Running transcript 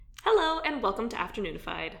and welcome to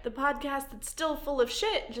Afternoonified, the podcast that's still full of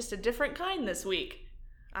shit, just a different kind this week.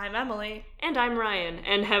 I'm Emily. And I'm Ryan,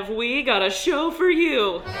 and have we got a show for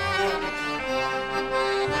you? I've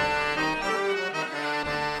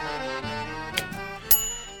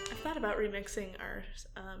thought about remixing our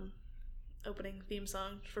opening theme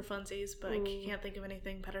song for funsies, but I can't think of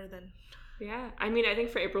anything better than... Yeah, I mean, I think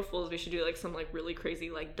for April Fools we should do some really crazy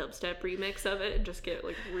dubstep remix of it and just get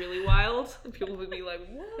really wild, and people would be like,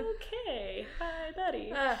 okay, hi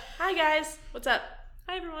buddy. Hi guys, what's up?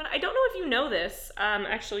 Hi everyone. I don't know if you know this,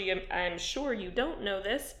 actually I'm sure you don't know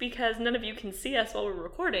this because none of you can see us while we're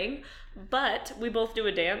recording, but we both do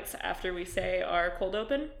a dance after we say our cold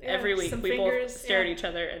open. Every week we both stare at each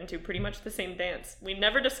other and do pretty much the same dance. We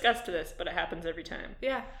never discussed this, but it happens every time.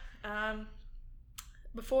 Yeah.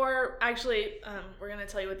 Before, actually, we're going to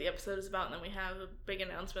tell you what the episode is about, and then we have a big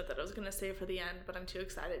announcement that I was going to save for the end, but I'm too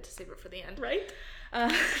excited to save it for the end. Right?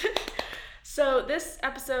 So this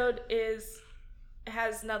episode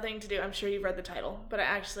has nothing to do, I'm sure you've read the title, but it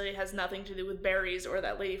actually has nothing to do with berries or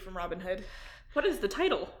that lady from Robin Hood. What is the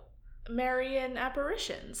title? Marian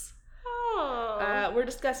Apparitions. Oh. We're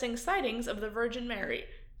discussing sightings of the Virgin Mary,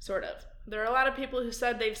 sort of. There are a lot of people who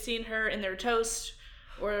said they've seen her in their toast,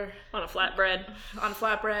 or on a flatbread,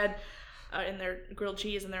 in their grilled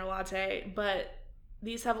cheese and their latte, but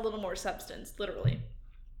these have a little more substance, literally.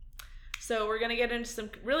 So we're going to get into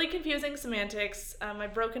some really confusing semantics.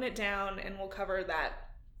 I've broken it down, and we'll cover that,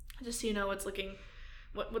 just so you know what's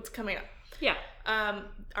coming up. Yeah.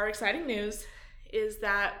 Our exciting news is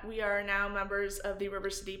that we are now members of the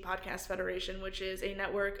River City Podcast Federation, which is a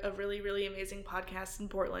network of really, really amazing podcasts in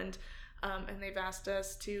Portland, and they've asked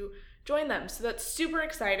us to join them. So that's super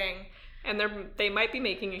exciting. And they might be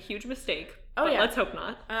making a huge mistake. Oh, but yeah. Let's hope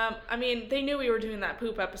not. I mean, they knew we were doing that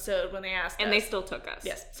poop episode when they asked us. And they still took us.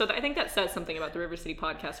 Yes. So I think that says something about the River City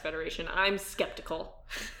Podcast Federation. I'm skeptical.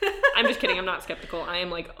 I'm just kidding. I'm not skeptical. I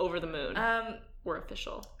am over the moon. We're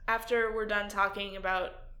official. After we're done talking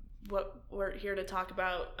about what we're here to talk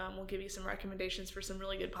about, we'll give you some recommendations for some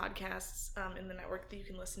really good podcasts in the network that you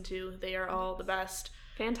can listen to. They are all the best.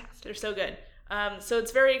 Fantastic. They're so good. So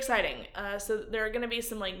it's very exciting. So there are going to be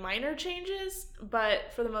some minor changes,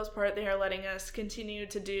 but for the most part, they are letting us continue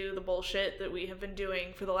to do the bullshit that we have been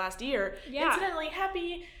doing for the last year. Yeah. Incidentally,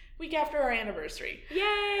 happy week after our anniversary.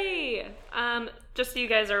 Yay! Just so you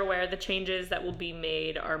guys are aware, the changes that will be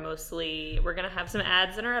made are mostly, we're going to have some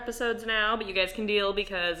ads in our episodes now, but you guys can deal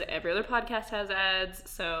because every other podcast has ads,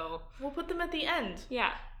 so... We'll put them at the end.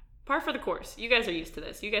 Yeah. Par for the course. You guys are used to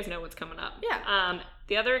this. You guys know what's coming up. Yeah.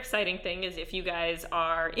 The other exciting thing is if you guys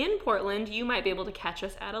are in Portland, you might be able to catch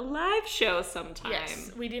us at a live show sometime.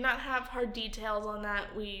 Yes. We do not have hard details on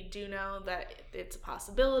that. We do know that it's a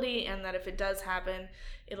possibility and that if it does happen,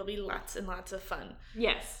 it'll be lots and lots of fun.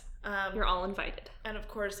 Yes. You're all invited. And of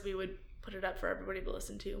course, we would put it up for everybody to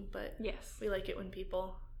listen to, but yes, we like it when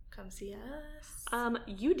people come see us.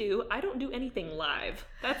 You do. I don't do anything live.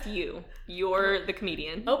 That's you. You're the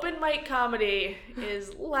comedian. Open mic comedy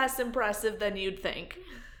is less impressive than you'd think.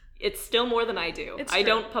 It's still more than I do. It's I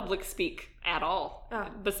true. don't public speak at all,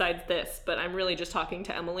 besides this, but I'm really just talking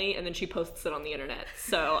to Emily, and then she posts it on the internet,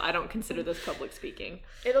 so I don't consider this public speaking.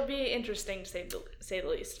 It'll be interesting, to say the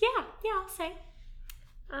least. Yeah, I'll say.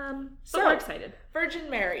 So we're excited. Virgin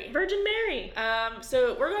Mary.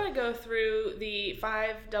 So we're going to go through the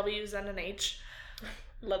 5 W's and an H.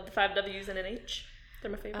 Love the 5 W's and an H.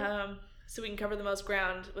 They're my favorite. So we can cover the most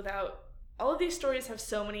ground without... All of these stories have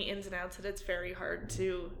so many ins and outs that it's very hard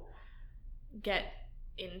to get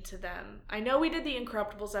into them. I know we did the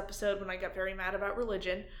Incorruptibles episode when I got very mad about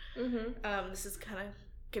religion. Mm-hmm. This is kind of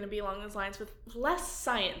going to be along those lines with less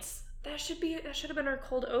science. That should have been our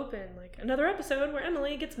cold open. another episode where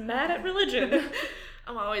Emily gets mad at religion.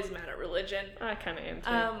 I'm always mad at religion. I kind of am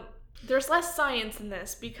too. There's less science in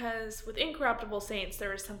this because with Incorruptible Saints,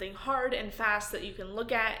 there is something hard and fast that you can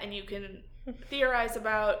look at and you can theorize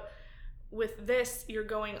about. With this, you're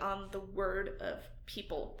going on the word of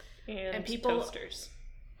people. And people... toasters.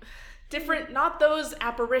 Different, not those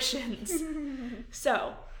apparitions.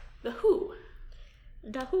 So, the who.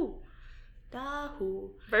 The who.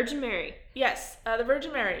 Virgin Mary. Yes, the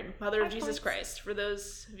Virgin Mary, Mother of Jesus Christ. For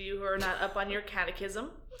those of you who are not up on your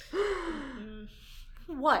catechism.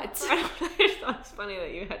 What? I just thought it was funny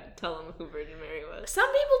that you had to tell them who Virgin Mary was. Some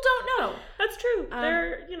people don't know. That's true.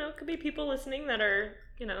 There, could be people listening that are,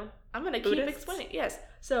 I'm going to keep explaining. Yes.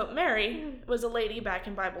 So, Mary was a lady back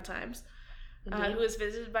in Bible times who was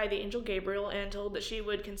visited by the angel Gabriel and told that she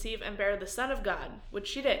would conceive and bear the Son of God, which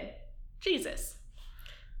she did. Jesus.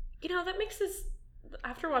 That makes this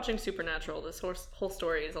After watching Supernatural, this whole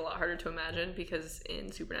story is a lot harder to imagine because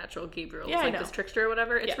in Supernatural, Gabriel is Yeah, I like know. this trickster or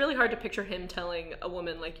whatever. It's Yeah. really hard to picture him telling a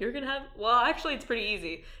woman, like, you're gonna have, well, actually, it's pretty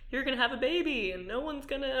easy. You're gonna have a baby and no one's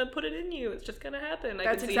gonna put it in you. It's just gonna happen.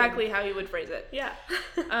 That's exactly how you would phrase it. Yeah.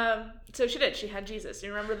 So she did. She had Jesus. You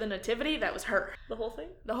remember the nativity? That was her. The whole thing?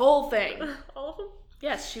 The whole thing. All of them?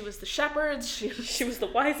 Yes, she was the shepherd. She was the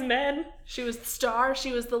wise man. She was the star.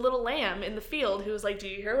 She was the little lamb in the field who was like, do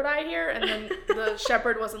you hear what I hear? And then the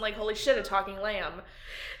shepherd wasn't like, holy shit, a talking lamb.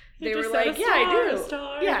 They were like, yeah, I do.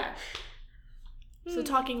 Star. Yeah. So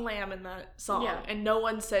talking lamb in the song. Yeah. And no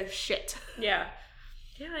one said shit. Yeah.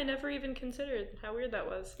 Yeah, I never even considered how weird that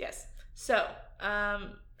was. Yes. So,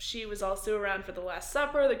 she was also around for the Last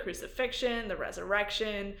Supper, the crucifixion, the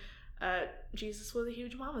resurrection. Jesus was a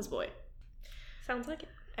huge mama's boy. Sounds like it.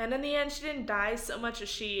 And in the end, she didn't die so much as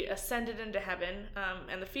she ascended into heaven.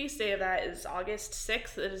 And the feast day of that is August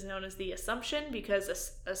 6th. It is known as the Assumption because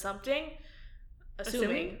assuming She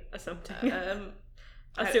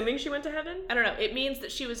went to heaven? I don't know. It means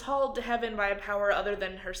that she was hauled to heaven by a power other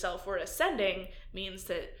than herself, where ascending means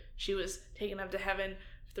that she was taken up to heaven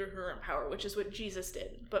through her own power, which is what Jesus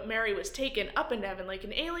did. But Mary was taken up into heaven like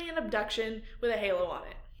an alien abduction with a halo on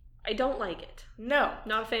it. I don't like it. No.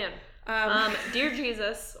 Not a fan. Dear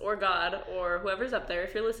Jesus or God or whoever's up there,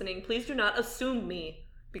 if you're listening, please do not assume me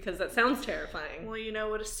because that sounds terrifying. Well, you know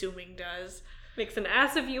what assuming does. Makes an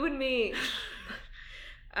ass of you and me.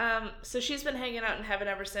 So she's been hanging out in heaven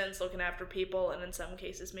ever since, looking after people, and in some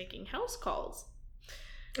cases making house calls.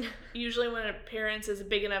 Usually when an appearance is a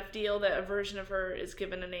big enough deal that a version of her is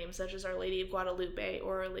given a name, such as Our Lady of Guadalupe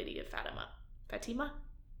or Our Lady of Fatima. Fatima?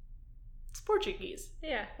 It's Portuguese.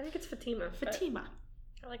 Yeah, I think it's Fatima. Fatima.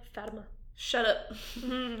 I like Fatima. Shut up.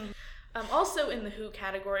 Also in the Who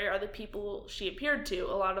category are the people she appeared to.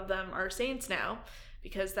 A lot of them are saints now,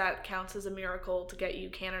 because that counts as a miracle to get you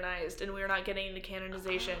canonized, and we're not getting into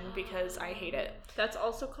canonization because I hate it. That's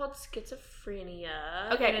also called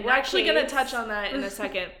schizophrenia. Okay, we're actually going to touch on that in a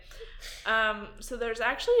second. So there's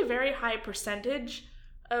actually a very high percentage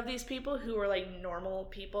of these people who are like normal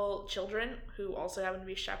people, children, who also happen to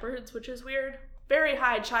be shepherds, which is weird. Very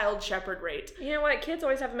high child shepherd rate. You know what? Kids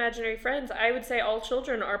always have imaginary friends. I would say all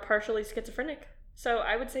children are partially schizophrenic. So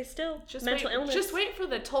I would say still mental illness. Just wait for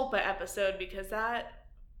the Tulpa episode because that...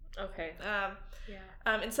 Okay.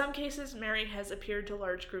 In some cases, Mary has appeared to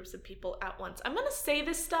large groups of people at once. I'm going to say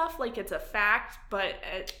this stuff like it's a fact, but...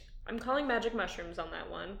 I'm calling magic mushrooms on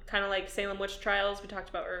that one. Kind of like Salem witch trials. We talked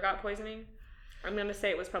about ergot poisoning. I'm going to say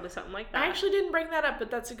it was probably something like that. I actually didn't bring that up,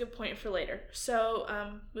 but that's a good point for later. So,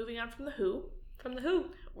 moving on from the Who. From the Who.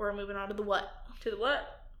 We're moving on to the what? To the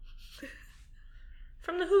what?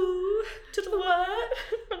 From the Who to the what?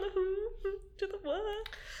 From the Who to the what?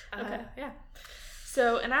 Okay. Yeah.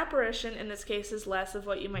 So an apparition in this case is less of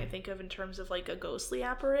what you might think of in terms of like a ghostly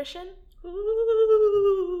apparition. Ooh.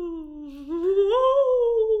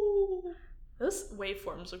 Those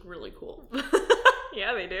waveforms look really cool.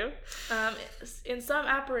 Yeah, they do. In some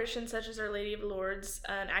apparitions, such as Our Lady of Lourdes,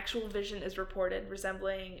 an actual vision is reported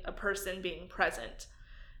resembling a person being present.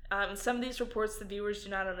 In some of these reports, the viewers do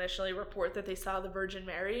not initially report that they saw the Virgin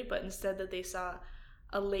Mary, but instead that they saw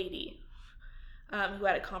a lady who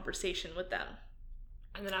had a conversation with them.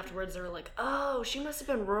 And then afterwards, they were like, "Oh, she must have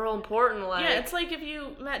been real important." Like, yeah, it's like if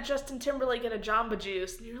you met Justin Timberlake at a Jamba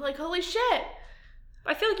Juice, and you're like, "Holy shit!"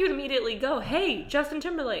 I feel like you would immediately go, "Hey, Justin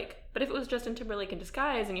Timberlake." But if it was Justin Timberlake in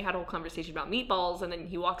disguise and you had a whole conversation about meatballs and then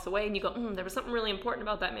he walks away and you go, there was something really important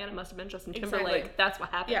about that man. It must have been Justin Timberlake. Exactly. That's what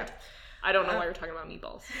happened. Yeah. I don't know why you're talking about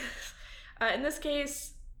meatballs. In this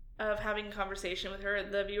case of having a conversation with her,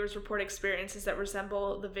 the viewers report experiences that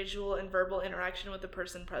resemble the visual and verbal interaction with the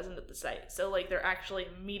person present at the site. So, like, they're actually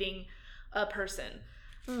meeting a person.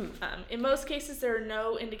 In most cases, there are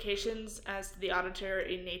no indications as to the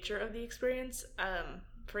auditory nature of the experience.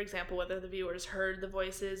 For example, whether the viewers heard the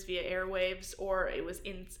voices via airwaves or it was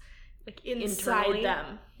inside internally?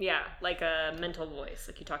 them. Yeah, like a mental voice,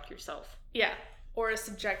 like you talk to yourself. Yeah, or a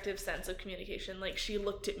subjective sense of communication, like she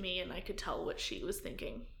looked at me and I could tell what she was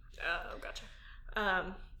thinking. Oh, gotcha.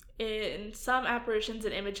 In some apparitions,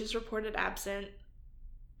 an image is reported absent.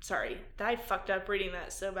 Sorry, I fucked up reading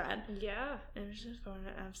that so bad. Yeah. Image is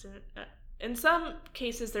reported absent. In some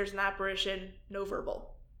cases, there's an apparition, no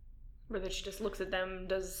verbal. Where that she just looks at them,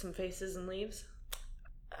 does some faces, and leaves.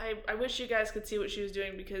 I wish you guys could see what she was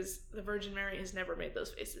doing because the Virgin Mary has never made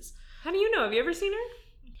those faces. How do you know? Have you ever seen her?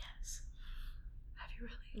 Yes. Have you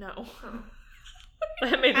really? No. Oh.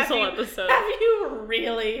 That made this whole episode. Have you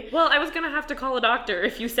really? Well, I was gonna have to call a doctor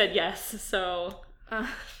if you said yes, so...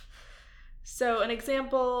 So an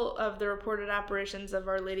example of the reported apparitions of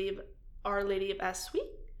Our Lady Our Lady of Assiut,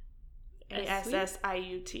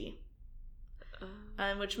 Assiut,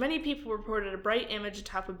 in which many people reported a bright image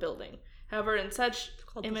atop a building. However, in such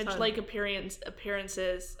image-like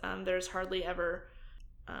appearances, there's hardly ever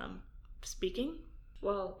speaking.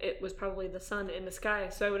 Well, it was probably the sun in the sky,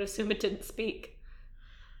 so I would assume it didn't speak.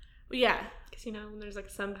 Yeah. Because, you know, when there's like a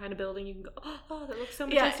sun kind of building, you can go, oh, that looks so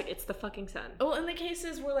majestic. Yeah. It's the fucking sun. Well, in the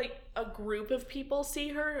cases where, like, a group of people see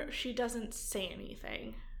her, she doesn't say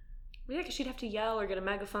anything. Yeah, because she'd have to yell or get a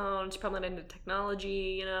megaphone. She's probably not into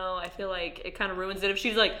technology, you know? I feel like it kind of ruins it if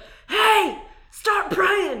she's like, hey, start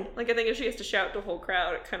praying! Like, I think if she has to shout to a whole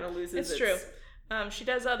crowd, it kind of loses its... It's true. She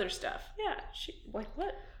does other stuff. Yeah, like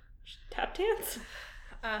what? Tap dance?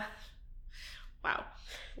 Wow.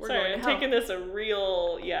 Sorry, I'm taking this a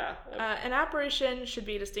real, An apparition should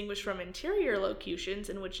be distinguished from interior locutions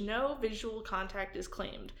in which no visual contact is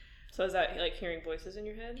claimed. So is that like hearing voices in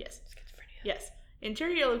your head? Yes. Schizophrenia. Yes.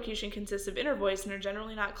 Interior locution consists of inner voice and are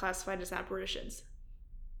generally not classified as apparitions.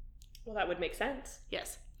 Well, that would make sense.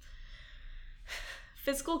 Yes.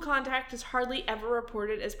 Physical contact is hardly ever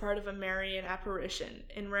reported as part of a Marian apparition.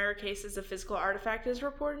 In rare cases, a physical artifact is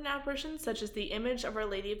reported in apparitions, such as the image of Our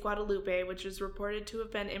Lady of Guadalupe, which is reported to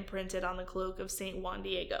have been imprinted on the cloak of St. Juan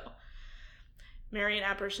Diego. Marian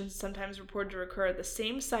apparitions sometimes reported to recur at the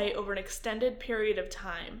same site over an extended period of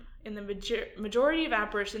time. In the majority of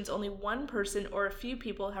apparitions, only one person or a few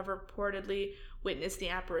people have reportedly witnessed the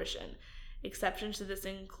apparition. Exceptions to this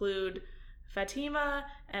include Fatima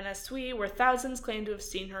and Assiut, where thousands claim to have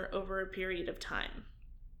seen her over a period of time.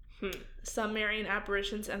 Some Marian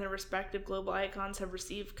apparitions and their respective global icons have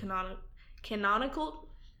received canonical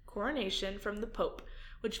coronation from the Pope,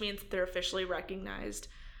 which means that they're officially recognized,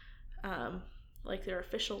 like their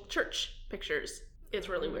official church pictures. It's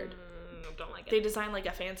really weird. I don't like it. They design like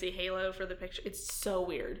a fancy halo for the picture. It's so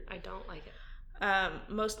weird. I don't like it.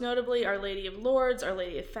 Most notably, Our Lady of Lourdes, Our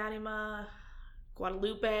Lady of Fatima,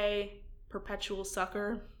 Guadalupe, Perpetual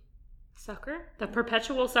Succor. Succor? The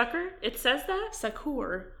Perpetual Succor? It says that?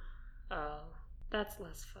 Succor. Oh, that's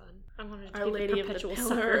less fun. I wanted to Our give Lady it Perpetual of the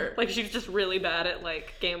Succor. Pillar. Like, she's just really bad at,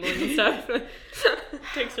 like, gambling and stuff.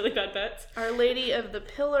 Takes really bad bets. Our Lady of the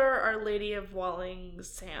Pillar, Our Lady of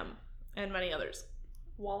Walsingham, and many others.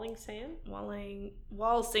 Walsingham?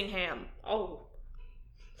 Walsingham. Oh.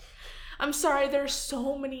 I'm sorry, there's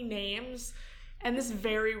so many names, and this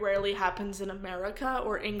very rarely happens in America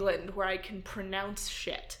or England where I can pronounce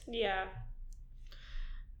shit. Yeah.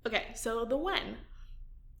 Okay, so the when.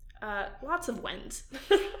 Lots of whens.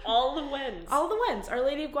 All the whens. All the whens. Our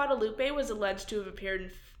Lady of Guadalupe was alleged to have appeared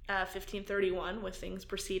in 1531, with things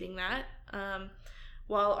preceding that.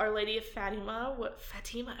 While Our Lady of Fatima,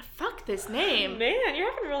 fuck this name. Man,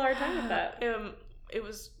 you're having a real hard time with that.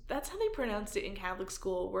 That's how they pronounced it in Catholic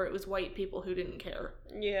school, where it was white people who didn't care.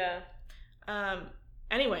 Yeah.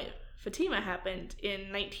 Anyway, Fatima happened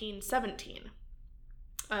in 1917.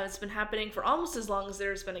 It's been happening for almost as long as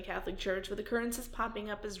there's been a Catholic Church, with occurrences popping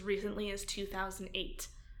up as recently as 2008.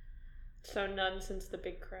 So none since the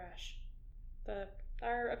big crash.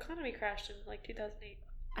 Our economy crashed in like 2008.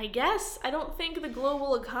 I guess. I don't think the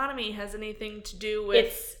global economy has anything to do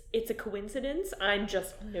with... It's a coincidence. I'm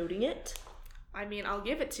just noting it. I mean, I'll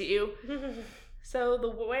give it to you. So the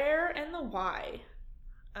where and the why.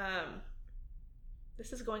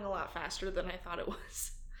 This is going a lot faster than I thought it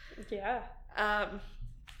was. Yeah.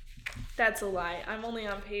 That's a lie. I'm only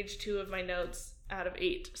on page 2 of my notes out of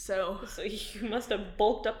 8, so you must have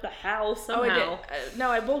bulked up the how somehow. Oh, I did. No,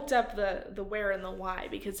 I bulked up the where and the why,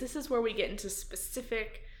 because this is where we get into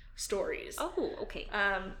specific stories. Oh, okay.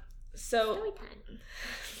 So story time.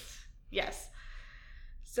 Yes.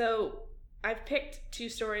 So I've picked 2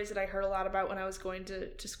 stories that I heard a lot about when I was going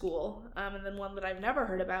to school, and then one that I've never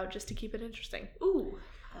heard about, just to keep it interesting. Ooh,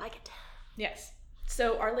 I like it. Yes.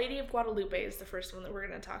 So Our Lady of Guadalupe is the first one that we're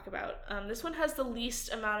going to talk about. This one has the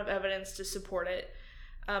least amount of evidence to support it,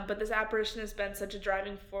 but this apparition has been such a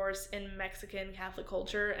driving force in Mexican Catholic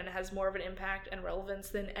culture, and it has more of an impact and relevance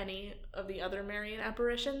than any of the other Marian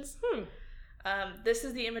apparitions. This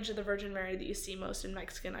is the image of the Virgin Mary that you see most in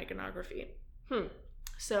Mexican iconography.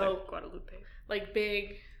 So, like Guadalupe. Like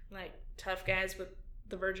big, like tough guys with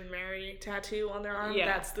the Virgin Mary tattoo on their arm. Yeah.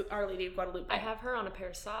 That's Our Lady of Guadalupe. I have her on a pair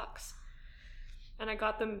of socks. And I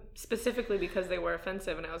got them specifically because they were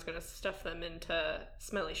offensive and I was going to stuff them into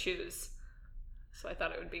smelly shoes. So I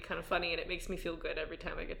thought it would be kind of funny, and it makes me feel good every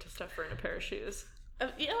time I get to stuff her in a pair of shoes.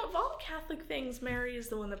 Of all Catholic things, Mary is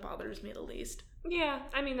the one that bothers me the least. Yeah,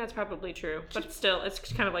 I mean, that's probably true. But still, it's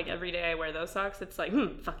kind of like every day I wear those socks, it's like,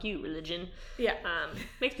 fuck you, religion. Yeah.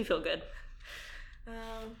 Makes me feel good.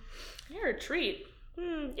 You're a treat.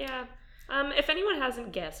 Yeah. If anyone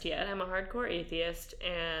hasn't guessed yet, I'm a hardcore atheist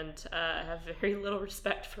and have very little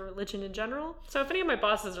respect for religion in general. So if any of my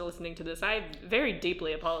bosses are listening to this, I very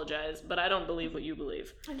deeply apologize, but I don't believe what you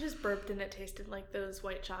believe. I just burped and it tasted like those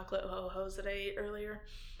white chocolate ho-hos that I ate earlier.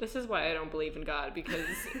 This is why I don't believe in God, because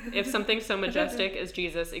if something so majestic as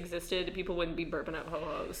Jesus existed, people wouldn't be burping up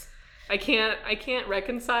ho-hos. I can't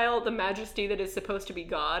reconcile the majesty that is supposed to be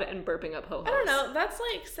God and burping up ho-hos. I don't know. That's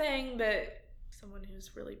like saying that someone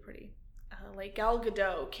who's really pretty, like Gal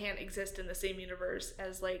Gadot, can't exist in the same universe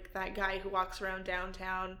as like that guy who walks around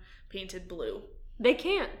downtown painted blue. They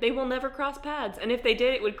can't. They will never cross paths. And if they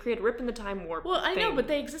did, it would create a rip in the time warp. Well, I know, but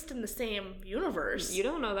they exist in the same universe. You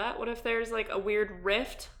don't know that. What if there's like a weird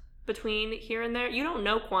rift between here and there? You don't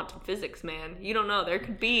know quantum physics, man. You don't know. There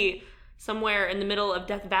could be somewhere in the middle of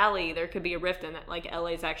Death Valley, there could be a rift in that, like,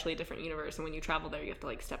 LA's actually a different universe, and when you travel there, you have to,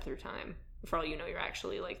 like, step through time. For all you know, you're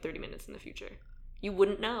actually, like, 30 minutes in the future. You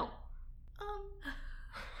wouldn't know.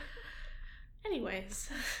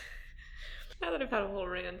 Anyways. Now that I've had a whole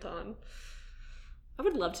rant on... I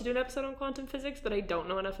would love to do an episode on quantum physics, but I don't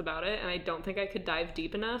know enough about it, and I don't think I could dive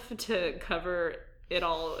deep enough to cover it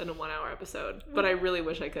all in a 1-hour episode. But I really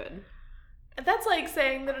wish I could. That's like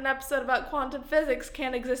saying that an episode about quantum physics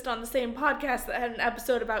can't exist on the same podcast that had an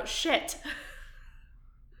episode about shit.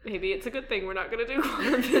 Maybe it's a good thing we're not going to do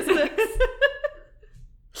quantum physics.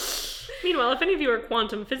 Meanwhile, if any of you are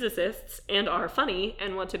quantum physicists and are funny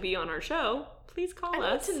and want to be on our show, please call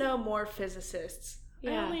us. I need to know more physicists.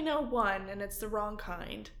 Yeah. I only know one, and it's the wrong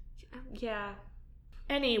kind. Yeah.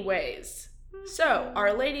 Anyways, so,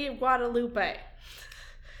 Our Lady of Guadalupe.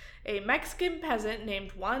 A Mexican peasant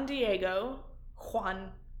named Juan Diego.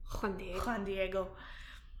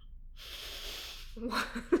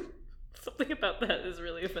 Something about that is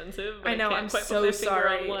really offensive. I know, I'm so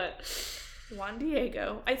sorry. Juan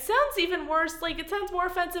Diego. It sounds even worse, like, it sounds more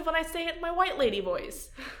offensive when I say it in my white lady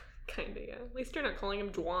voice. Kinda, yeah. At least you're not calling him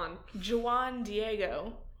Juan. Juan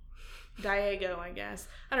Diego. Diego, I guess.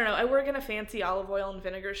 I don't know. I work in a fancy olive oil and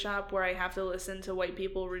vinegar shop where I have to listen to white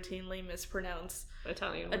people routinely mispronounce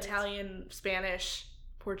Italian, Spanish,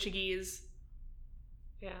 Portuguese.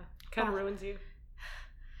 Yeah. Kind of ruins you.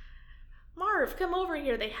 Marv, come over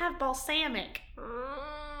here. They have balsamic.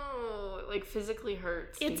 Oh, it like physically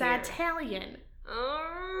hurts. It's Italian.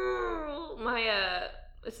 Oh,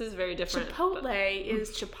 this is very different. Chipotle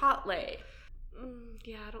is chipotle.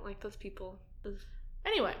 Yeah, I don't like those people.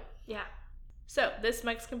 Anyway. Yeah. So, this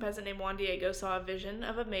Mexican peasant named Juan Diego saw a vision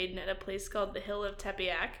of a maiden at a place called the Hill of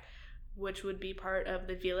Tepeyac, which would be part of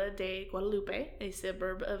the Villa de Guadalupe, a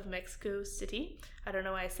suburb of Mexico City. I don't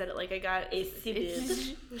know why I said it like I got a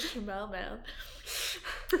small mouth.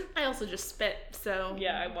 I also just spit, so...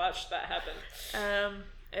 Yeah, I watched that happen.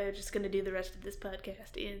 I'm just gonna do the rest of this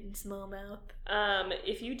podcast in small mouth.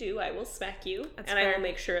 If you do, I will smack you, That's and fair. I will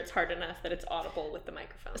make sure it's hard enough that it's audible with the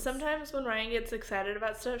microphone. Sometimes when Ryan gets excited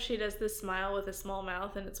about stuff, she does this smile with a small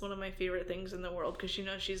mouth, and it's one of my favorite things in the world, because she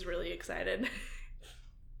knows she's really excited.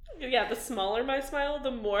 Yeah, the smaller my smile,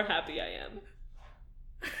 the more happy I am.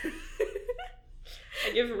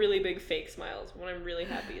 I give really big fake smiles. When I'm really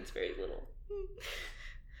happy, it's very little.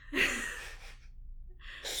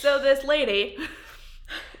 So this lady...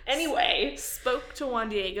 Anyway, spoke to Juan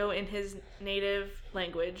Diego in his native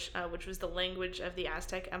language, which was the language of the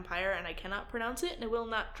Aztec Empire, and I cannot pronounce it, and I will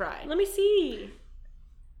not try. Let me see.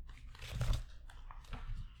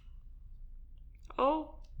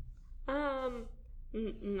 Oh,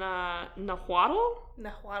 Nahuatl?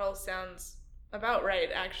 Nahuatl sounds about right,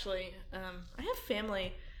 actually. I have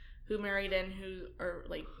family who married in who are,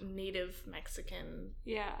 like, native Mexican.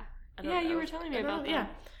 Yeah. Yeah, you were telling me about that.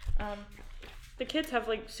 Yeah. The kids have,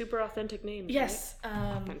 like, super authentic names, yes. right?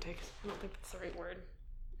 Authentic. I don't think that's the right word.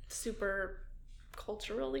 Super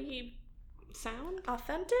culturally sound?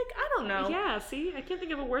 Authentic? I don't know. Yeah, see? I can't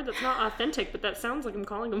think of a word that's not authentic, but that sounds like I'm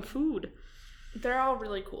calling them food. They're all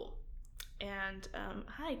really cool. And,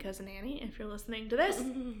 hi, Cousin Annie, if you're listening to this.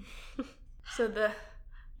 So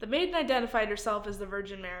the maiden identified herself as the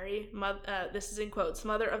Virgin Mary, this is in quotes,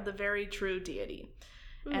 mother of the very true deity,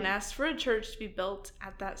 and asked for a church to be built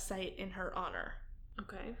at that site in her honor.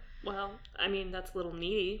 Okay. Well, I mean, that's a little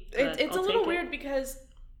needy. It's a little weird because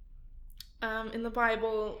in the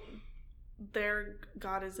Bible, their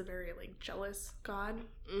God is a very, like, jealous God.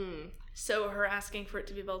 So her asking for it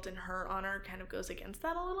to be built in her honor kind of goes against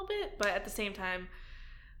that a little bit, but at the same time,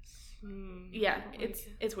 yeah,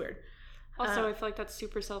 it's weird. Also, I feel like that's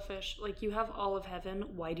super selfish. Like, you have all of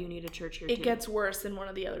heaven. Why do you need a church here, It gets worse in one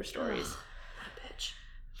of the other stories. What a bitch.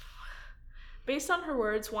 Based on her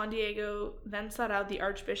words, Juan Diego then sought out the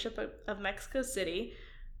Archbishop of Mexico City,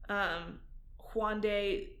 Juan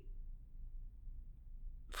de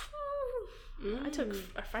I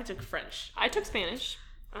took French. I took Spanish.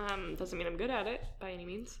 Doesn't mean I'm good at it by any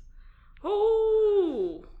means.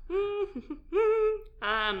 Oh.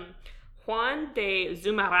 Juan de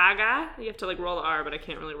Zumarraga. You have to like roll the R, but I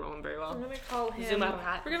can't really roll him very well. I'm gonna call him.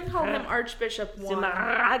 Zumarraga. We're gonna call him Archbishop Juan.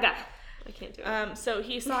 Zumarraga. I can't do it. So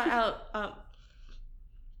he sought out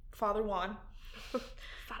Father Juan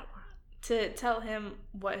to tell him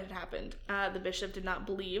what had happened. The bishop did not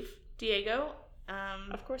believe Diego.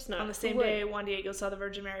 Of course not. On the same day Juan Diego saw the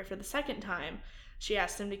Virgin Mary for the second time, she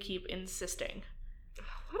asked him to keep insisting.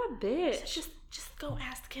 What a bitch. So just go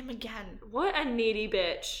ask him again. What a needy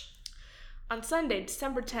bitch. On Sunday,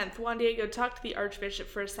 December 10th, Juan Diego talked to the Archbishop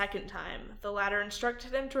for a second time. The latter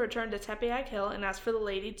instructed him to return to Tepeyac Hill and ask for the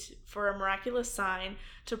lady for a miraculous sign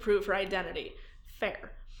to prove her identity.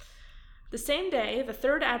 Fair. The same day, the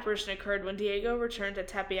third apparition occurred when Diego returned to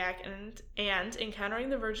Tepeyac and, encountering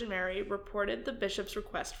the Virgin Mary, reported the bishop's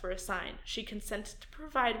request for a sign. She consented to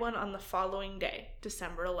provide one on the following day,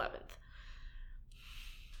 December 11th.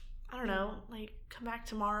 I don't know, like, come back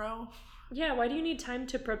tomorrow? Yeah, why do you need time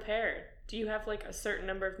to prepare? Do you have, like, a certain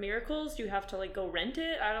number of miracles? Do you have to, like, go rent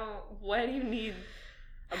it? Why do you need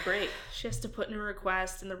a break? She has to put in a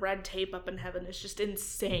request, and the red tape up in heaven is just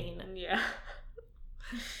insane. Yeah.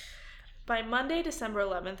 By Monday, December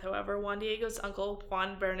 11th, however, Juan Diego's uncle,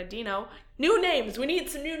 Juan Bernardino... New names! We need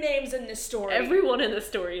some new names in this story. Everyone in this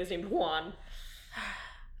story is named Juan.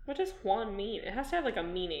 What does Juan mean? It has to have, like, a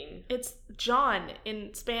meaning. It's John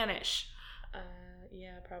in Spanish.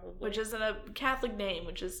 Yeah, probably. Which is a Catholic name,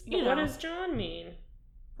 which is, you know. What does John mean?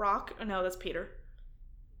 Rock? Oh, no, that's Peter.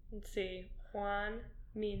 Let's see. Juan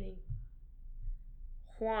meaning.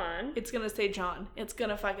 Juan. It's gonna say John. It's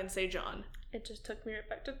gonna fucking say John. It just took me right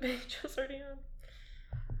back to the page I was already on.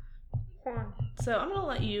 Juan. So I'm gonna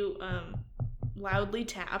let you loudly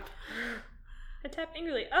tap. I tap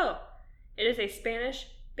angrily. Oh, it is a Spanish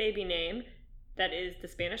baby name that is the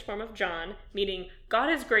Spanish form of John, meaning God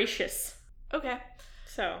is gracious. Okay.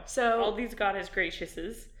 So all these God is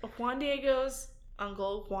gracious's. Juan Diego's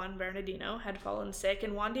uncle, Juan Bernardino, had fallen sick,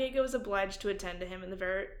 and Juan Diego was obliged to attend him in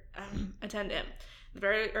the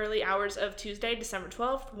very early hours of Tuesday, December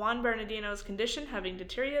 12th. Juan Bernardino's condition having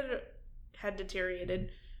deteriorated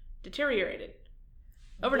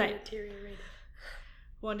overnight.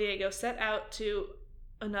 Juan Diego set out to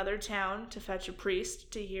another town to fetch a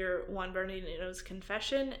priest to hear Juan Bernardino's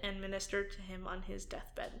confession and minister to him on his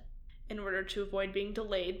deathbed. In order to avoid being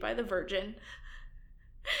delayed by the Virgin,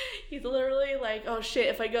 he's literally like, oh shit,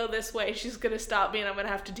 if I go this way, she's gonna stop me and I'm gonna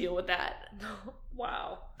have to deal with that.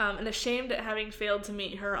 Wow. And ashamed at having failed to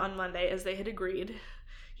meet her on Monday as they had agreed,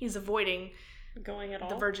 he's avoiding going at all?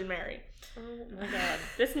 The Virgin Mary. Oh my god.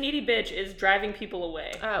 This needy bitch is driving people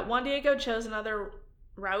away. Juan Diego chose another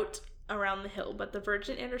route around the hill, but the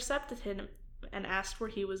Virgin intercepted him and asked where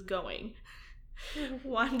he was going.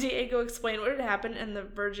 Juan Diego explained what had happened, and the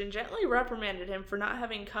Virgin gently reprimanded him for not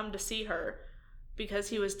having come to see her because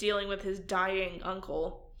he was dealing with his dying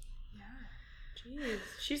uncle. Yeah. Jeez.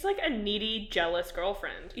 She's like a needy, jealous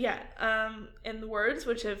girlfriend. Yeah. In the words,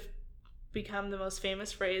 which have become the most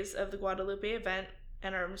famous phrase of the Guadalupe event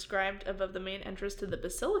and are inscribed above the main entrance to the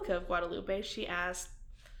Basilica of Guadalupe, she asked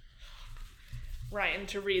Ryan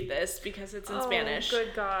to read this because it's in Spanish.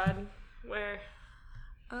 Good God. Where?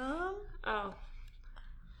 Oh.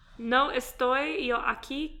 No estoy yo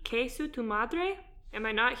aquí, que su tu madre? Am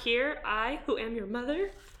I not here, I, who am your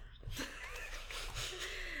mother?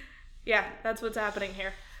 Yeah, that's what's happening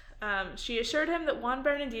here. She assured him that Juan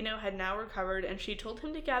Bernardino had now recovered, and she told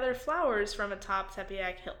him to gather flowers from atop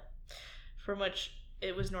Tepeyac Hill, from which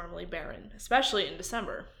it was normally barren, especially in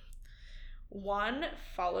December. Juan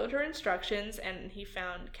followed her instructions, and he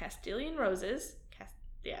found Castilian roses,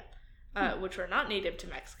 which were not native to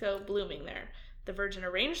Mexico, blooming there. The Virgin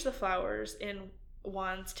arranged the flowers in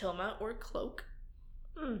Juan's tilma, or cloak.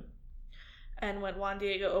 And when Juan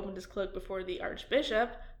Diego opened his cloak before the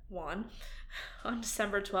Archbishop, Juan, on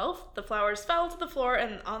December 12th, the flowers fell to the floor,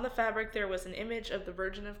 and on the fabric there was an image of the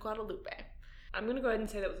Virgin of Guadalupe. I'm going to go ahead and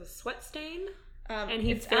say that was a sweat stain, and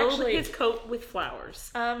he it's filled actually, his coat with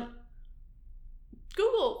flowers.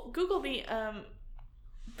 Google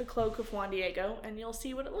the cloak of Juan Diego, and you'll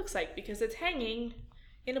see what it looks like, because it's hanging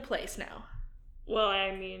in a place now. Well,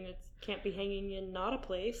 I mean, it can't be hanging in not a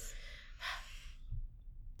place.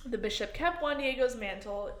 The bishop kept Juan Diego's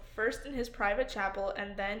mantle, first in his private chapel,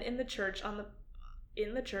 and then in the church on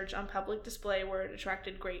public display, where it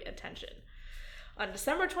attracted great attention. On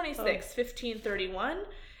December 26, 1531,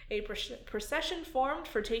 a procession formed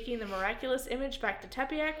for taking the miraculous image back to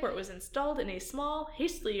Tepeyac, where it was installed in a small,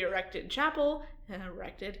 hastily erected chapel,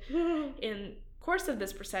 in course of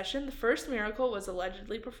this procession, the first miracle was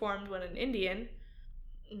allegedly performed when an Indian,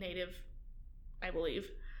 native, I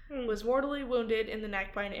believe, was mortally wounded in the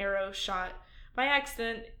neck by an arrow shot by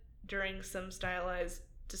accident during some stylized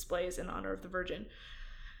displays in honor of the Virgin.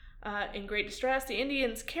 In great distress, the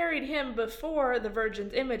Indians carried him before the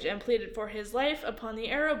Virgin's image and pleaded for his life. Upon the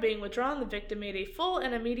arrow being withdrawn, the victim made a full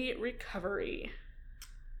and immediate recovery.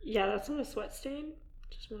 Yeah, that's not a sweat stain.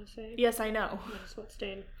 Just want to say. Yes, I know. Not a sweat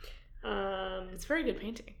stain. It's very good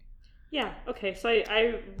painting. Yeah, okay, so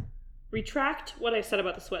I retract what I said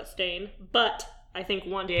about the sweat stain, but I think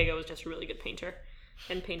Juan Diego was just a really good painter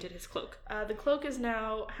and painted his cloak. The cloak is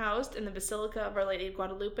now housed in the Basilica of Our Lady of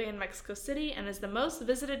Guadalupe in Mexico City and is the most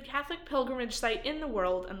visited Catholic pilgrimage site in the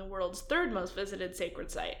world and the world's third most visited sacred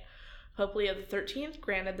site. Pope Leo XIII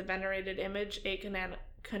granted the venerated image a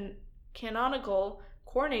canonical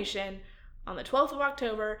coronation on the 12th of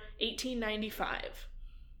October, 1895.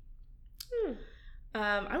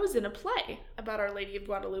 I was in a play about Our Lady of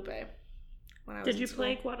Guadalupe when I was Did in you school.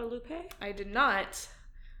 play Guadalupe? I did not.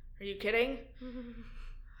 Are you kidding?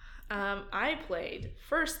 I played.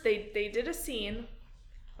 First, they did a scene.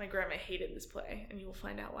 My grandma hated this play, and you will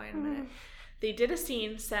find out why in a minute. They did a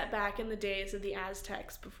scene set back in the days of the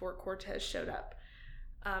Aztecs before Cortez showed up.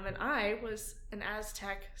 And I was an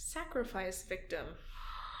Aztec sacrifice victim.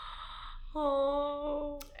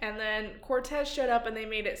 Oh. And then Cortez showed up and they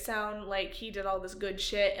made it sound like he did all this good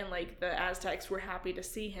shit and like the Aztecs were happy to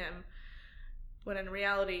see him. When in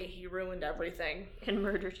reality, he ruined everything. And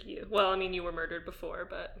murdered you. Well, I mean, you were murdered before,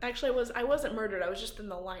 but... Actually, I wasn't murdered. I was just in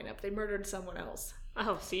the lineup. They murdered someone else.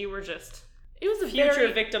 Oh, so you were just... It was a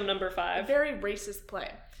future victim number 5. A very racist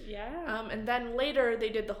play. Yeah. And then later, they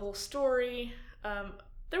did the whole story.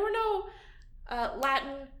 There were no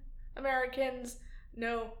Latin Americans,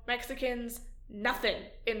 no Mexicans, nothing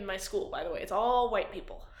in my school, by the way. It's all white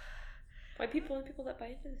people. White people and people that buy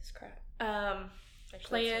into this crap.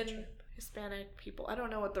 Playing Hispanic people. I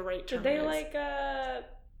don't know what the right term is. Did they,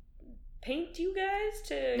 paint you guys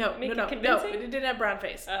to make it convincing? No, it didn't have brown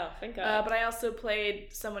face. Oh, thank God. But I also played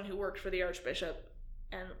someone who worked for the Archbishop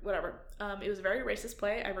and whatever. It was a very racist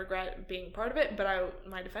play. I regret being part of it, but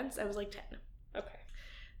in my defense, I was like 10. Okay.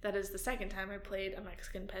 That is the second time I played a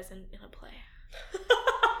Mexican peasant in a play.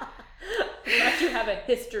 Glad you have a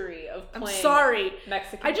history of playing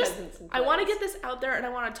Mexican peasants in plays. I want to get this out there and I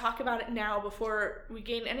want to talk about it now before we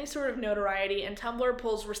gain any sort of notoriety and Tumblr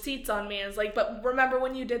pulls receipts on me and is like, but remember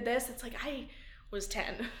when you did this? It's like, I was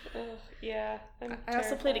 10. Yeah. I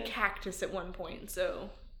also played a cactus at one point, so...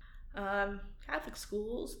 Catholic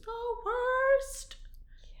school's the worst.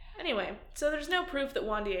 Yeah. Anyway, so there's no proof that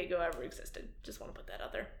Juan Diego ever existed. Just want to put that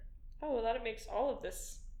out there. Oh, well, that makes all of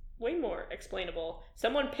this way more explainable.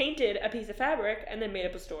 Someone painted a piece of fabric and then made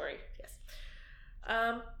up a story. Yes.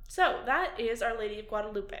 So that is Our Lady of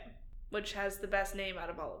Guadalupe, which has the best name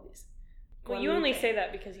out of all of these. Well, you only say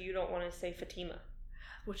that because you don't want to say Fatima.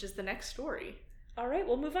 Which is the next story. All right,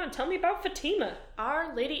 we'll move on. Tell me about Fatima.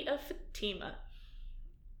 Our Lady of Fatima.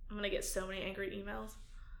 I'm going to get so many angry emails.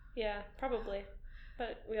 Yeah, probably.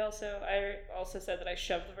 But I also said that I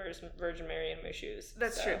shoved the Virgin Mary in my shoes.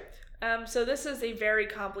 That's true. So this is a very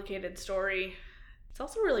complicated story. It's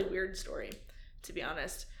also a really weird story, to be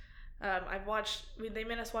honest. They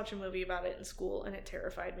made us watch a movie about it in school, and it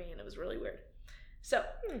terrified me, and it was really weird. So,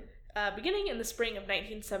 beginning in the spring of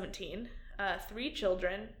 1917, 3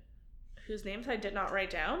 children, whose names I did not write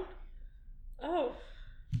down. Oh,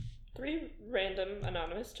 3 random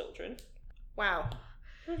anonymous children. Wow.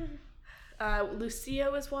 Lucia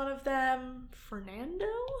was one of them. Fernando?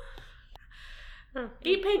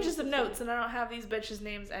 8 pages of notes, and I don't have these bitches'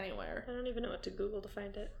 names anywhere. I don't even know what to Google to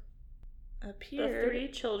find it. Appeared. The 3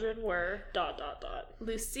 children were ...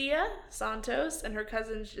 Lucia Santos and her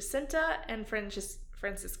cousins Jacinta and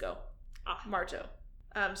Francisco Marto.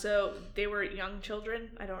 So they were young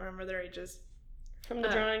children. I don't remember their ages. From the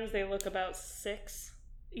drawings, they look about 6.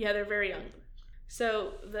 Yeah, they're very young.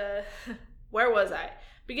 So where was I?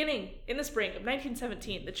 Beginning in the spring of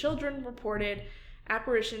 1917, the children reported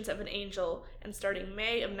apparitions of an angel, and starting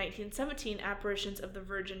May of 1917, apparitions of the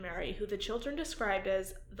Virgin Mary, who the children described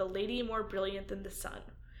as the lady more brilliant than the sun.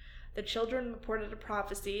 The children reported a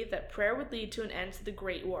prophecy that prayer would lead to an end to the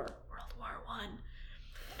Great War, World War I,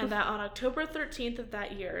 and that on October 13th of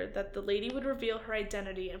that year, that the lady would reveal her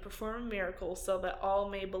identity and perform a miracle so that all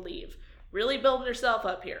may believe. Really building herself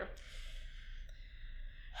up here.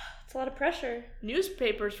 It's a lot of pressure.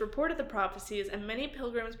 Newspapers reported the prophecies, and many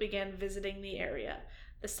pilgrims began visiting the area.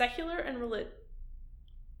 The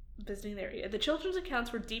children's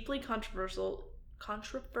accounts were deeply controversial,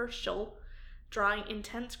 drawing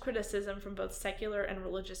intense criticism from both secular and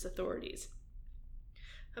religious authorities.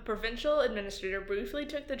 A provincial administrator briefly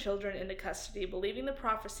took the children into custody, believing the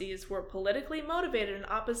prophecies were politically motivated in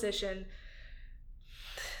opposition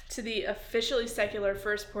to the officially secular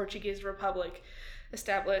First Portuguese Republic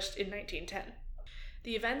established in 1910.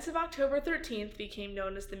 The events of October 13th became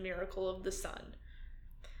known as the Miracle of the Sun.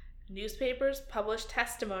 Newspapers published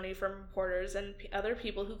testimony from reporters and other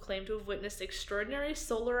people who claimed to have witnessed extraordinary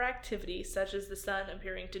solar activity, such as the sun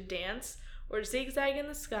appearing to dance or zigzag in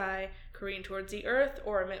the sky, careen towards the earth,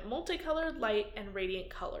 or emit multicolored light and radiant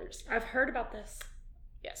colors. I've heard about this.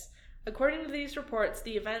 Yes. According to these reports,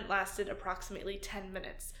 the event lasted approximately 10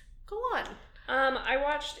 minutes. Go on. I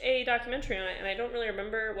watched a documentary on it, and I don't really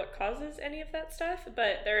remember what causes any of that stuff,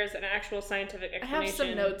 but there is an actual scientific explanation. I have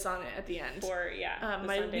some notes on it at the end.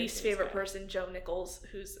 My least favorite person, Joe Nichols,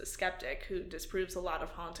 who's a skeptic who disproves a lot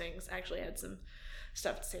of hauntings, actually had some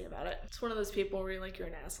stuff to say about it. It's one of those people where you're like, you're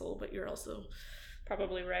an asshole, but you're also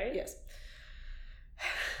probably right. Yes.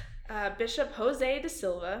 Bishop Jose de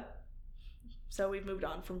Silva. So we've moved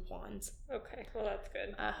on from Juan's. Okay, well that's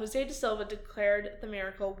good. Jose de Silva declared the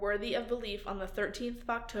miracle worthy of belief on the 13th of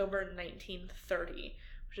October, 1930,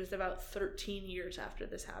 which is about 13 years after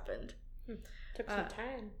this happened. Took some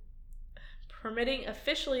time. Permitting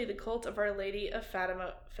officially the cult of Our Lady of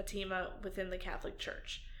Fatima within the Catholic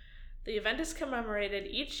Church. The event is commemorated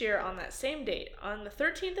each year on that same date. On the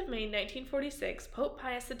 13th of May, 1946, Pope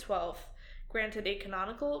Pius XII granted a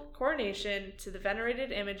canonical coronation to the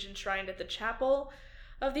venerated image enshrined at the Chapel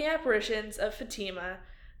of the Apparitions of Fatima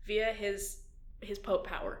via his pope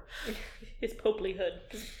power. His popelyhood.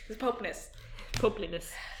 His popeness.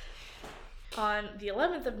 Popeliness. On the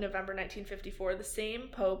 11th of November 1954, the same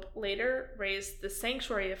pope later raised the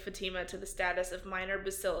sanctuary of Fatima to the status of minor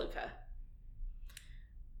basilica.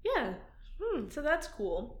 Yeah. So that's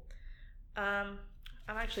cool.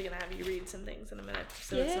 I'm actually going to have you read some things in a minute,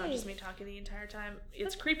 so It's not just me talking the entire time.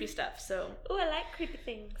 It's creepy stuff, so... Oh, I like creepy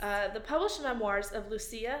things. The published memoirs of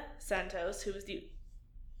Lucia Santos, who was the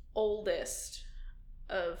oldest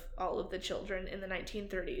of all of the children in the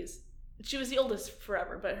 1930s. She was the oldest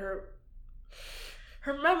forever, but her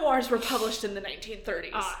memoirs were published in the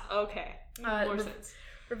 1930s. Okay. More sense.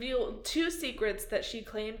 Revealed 2 secrets that she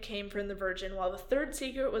claimed came from the Virgin, while the third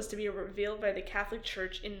secret was to be revealed by the Catholic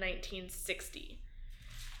Church in 1960.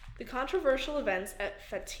 The controversial events at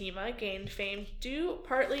Fatima gained fame due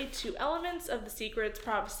partly to elements of the secret's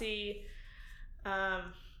prophecy,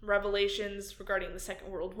 revelations regarding the Second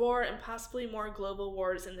World War, and possibly more global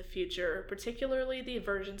wars in the future, particularly the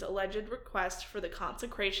Virgin's alleged request for the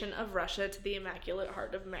consecration of Russia to the Immaculate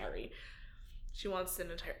Heart of Mary. She wants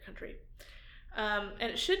an entire country. And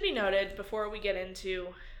it should be noted, before we get into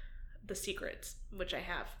the secrets, which I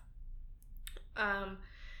have,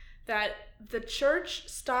 that the church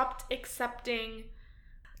stopped accepting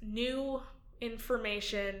new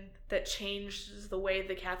information that changes the way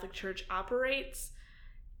the Catholic Church operates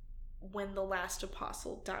when the last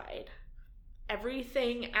apostle died.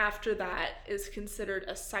 Everything after that is considered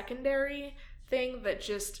a secondary thing that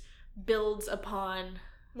just builds upon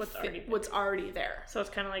what's already there. So it's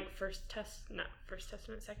kind of like First Testament,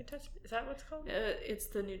 Second Testament? Is that what it's called? It's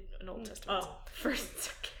the New and Old Testament. Oh,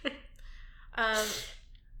 First, Second.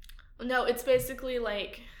 No, it's basically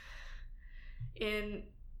like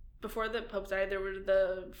before the Pope died, there were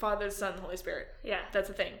the Father, the Son, the Holy Spirit. Yeah. That's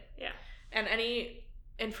a thing. Yeah. And any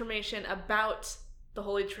information about the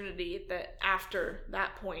Holy Trinity that after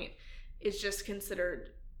that point is just considered...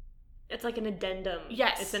 It's like an addendum.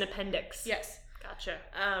 Yes. It's an appendix. Yes. Gotcha.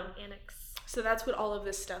 Annex. So that's what all of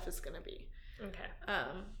this stuff is going to be. Okay.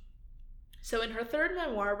 So in her third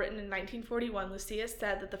memoir, written in 1941, Lucia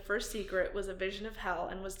said that the first secret was a vision of hell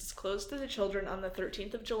and was disclosed to the children on the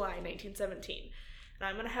 13th of July, 1917. And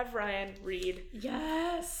I'm going to have Ryan read.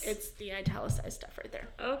 Yes. It's the italicized stuff right there.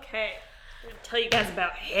 Okay. I'm going to tell you guys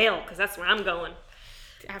about hell, because that's where I'm going.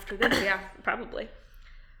 After this, yeah. Probably.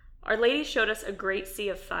 Our Lady showed us a great sea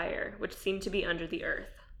of fire, which seemed to be under the earth.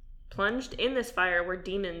 Plunged in this fire were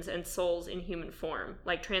demons and souls in human form,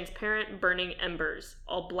 like transparent burning embers,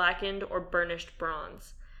 all blackened or burnished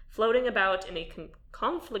bronze, floating about in a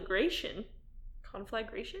conflagration.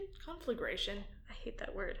 Conflagration? Conflagration. I hate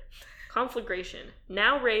that word. Conflagration,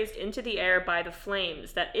 now raised into the air by the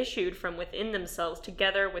flames that issued from within themselves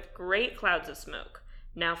together with great clouds of smoke,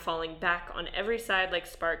 now falling back on every side like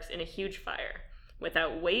sparks in a huge fire,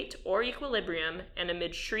 without weight or equilibrium, and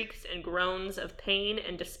amid shrieks and groans of pain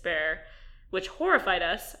and despair, which horrified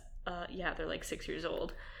us, they're like 6 years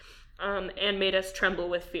old, and made us tremble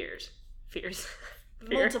with fears. Fear.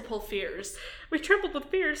 Multiple fears. We trembled with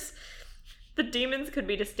fears. The demons could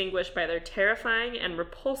be distinguished by their terrifying and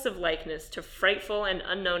repulsive likeness to frightful and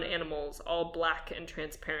unknown animals, all black and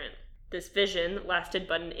transparent. This vision lasted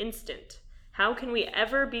but an instant. How can we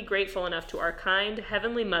ever be grateful enough to our kind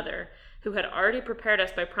Heavenly Mother, who had already prepared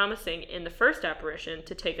us by promising in the first apparition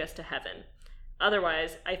to take us to heaven?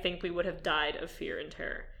 Otherwise, I think we would have died of fear and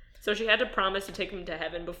terror. So she had to promise to take them to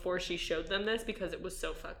heaven before she showed them this because it was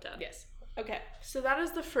so fucked up. Yes. Okay, so that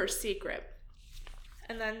is the first secret.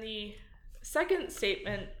 And then the second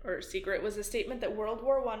statement, or secret, was a statement that World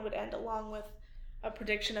War I would end, along with a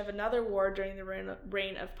prediction of another war during the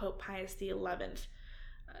reign of Pope Pius XI.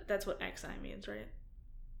 That's what XI means, right?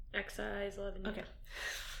 XI is 11. Okay.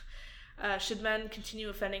 Should men continue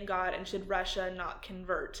offending God, and should Russia not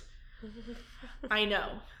convert? I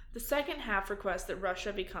know. The second half requests that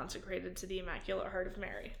Russia be consecrated to the Immaculate Heart of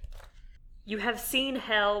Mary. You have seen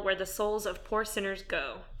hell, where the souls of poor sinners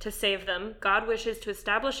go. To save them, God wishes to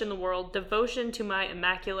establish in the world devotion to my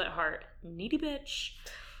Immaculate Heart. Needy bitch.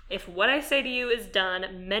 If what I say to you is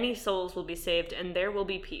done, many souls will be saved, and there will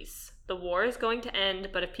be peace. The war is going to end,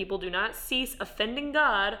 but if people do not cease offending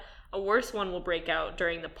God, a worse one will break out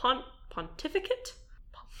during the pontificate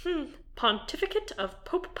of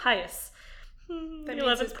Pope Pius. That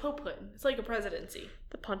means it's popehood. It's like a presidency.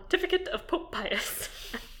 The pontificate of Pope Pius.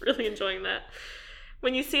 I'm really enjoying that.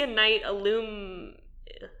 When you see a night illumined?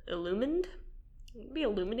 Be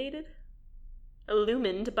illuminated?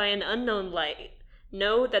 Illumined by an unknown light,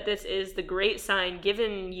 know that this is the great sign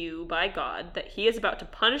given you by God that he is about to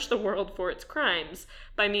punish the world for its crimes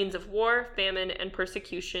by means of war, famine, and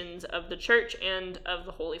persecutions of the Church and of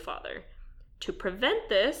the Holy Father. To prevent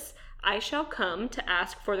this, I shall come to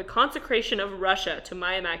ask for the consecration of Russia to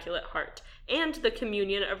my Immaculate Heart, and the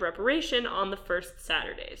communion of reparation on the first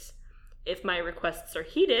Saturdays. If my requests are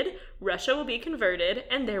heeded, Russia will be converted,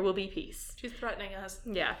 and there will be peace. She's threatening us.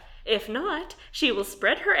 Yeah. If not, she will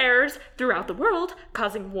spread her errors throughout the world,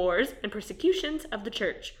 causing wars and persecutions of the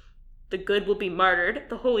Church. The good will be martyred,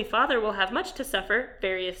 the Holy Father will have much to suffer,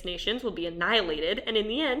 various nations will be annihilated, and in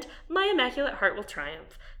the end, my Immaculate Heart will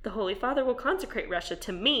triumph. The Holy Father will consecrate Russia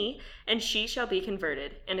to me, and she shall be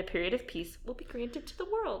converted, and a period of peace will be granted to the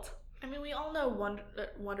world. I mean, we all know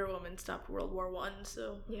Wonder Woman stopped World War I,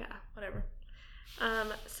 so yeah, whatever.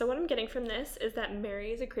 So what I'm getting from this is that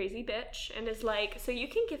Mary is a crazy bitch and is like, so you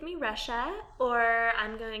can give me Russia, or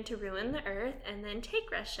I'm going to ruin the earth and then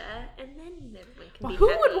take Russia, and then everyone can be who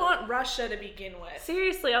happy. would want Russia to begin with?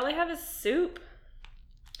 Seriously, all they have is soup.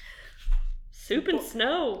 Soup and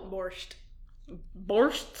snow. Borscht,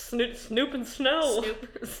 Snoop and snow.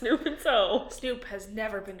 Snoop and so. Snoop has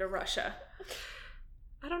never been to Russia.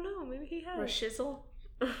 I don't know, maybe he has. Rushizzle?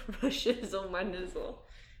 Rushizzle my nizzle.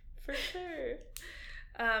 For sure.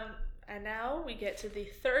 And now we get to the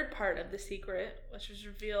third part of the secret, which was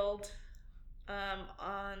revealed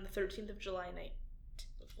on the 13th of July night.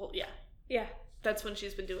 Well, yeah. Yeah. That's when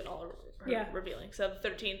she's been doing all her revealing. So the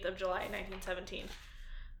 13th of July, 1917.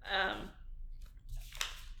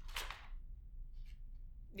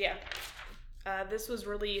 Yeah. This was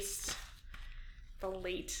released the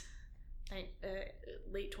late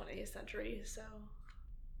 20th century, so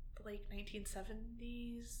the late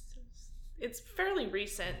 1970s. It's fairly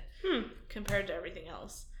recent compared to everything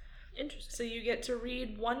else. Interesting. So you get to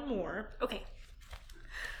read one more. Okay.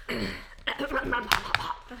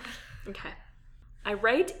 Okay. I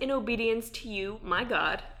write in obedience to you, my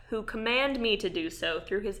God, who command me to do so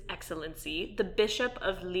through his excellency, the Bishop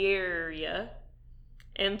of Lyria,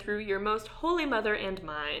 and through your most holy mother and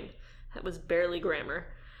mine. That was barely grammar.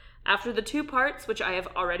 After the two parts, which I have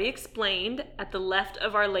already explained, at the left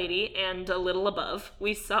of Our Lady and a little above,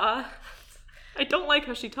 we saw... I don't like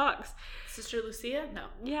how she talks. Sister Lucia? No.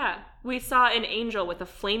 Yeah. We saw an angel with a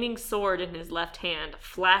flaming sword in his left hand,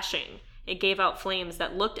 flashing. It gave out flames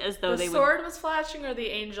that looked as though the sword was flashing or the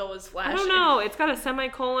angel was flashing? I don't know. It's got a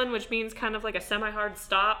semicolon, which means kind of like a semi-hard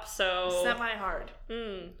stop, so... Semi-hard.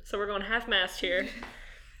 So we're going half-mast here.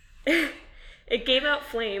 It gave out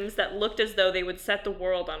flames that looked as though they would set the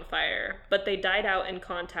world on fire, but they died out in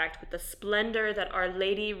contact with the splendor that Our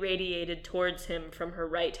Lady radiated towards him from her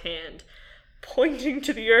right hand. Pointing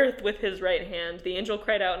to the earth with his right hand, the angel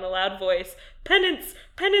cried out in a loud voice, "Penance!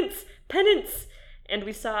 Penance! Penance!" And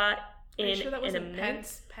we saw in... Are you sure that wasn't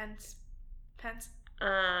pence?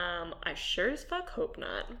 I sure as fuck hope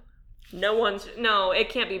not. No, it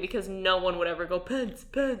can't be, because no one would ever go, "Pence,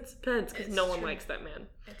 pence, pence," because no one likes that man.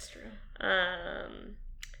 It's true.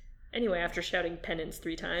 Anyway, after shouting penance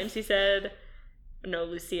 3 times,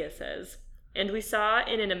 Lucia says, "And we saw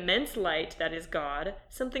in an immense light, that is God,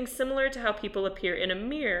 something similar to how people appear in a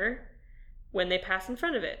mirror when they pass in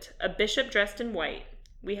front of it. A bishop dressed in white.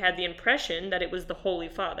 We had the impression that it was the Holy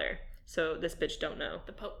Father. So this bitch don't know.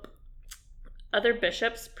 The Pope. Other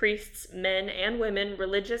bishops, priests, men, and women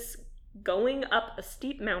religious going up a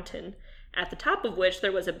steep mountain, at the top of which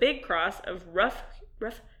there was a big cross of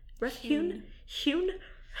rough-hewn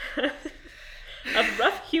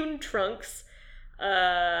trunks,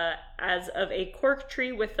 as of a cork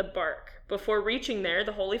tree with the bark. Before reaching there,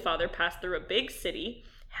 the Holy Father passed through a big city,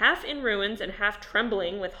 half in ruins and half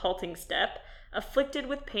trembling with halting step, afflicted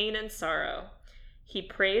with pain and sorrow. He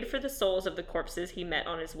prayed for the souls of the corpses he met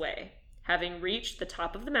on his way. Having reached the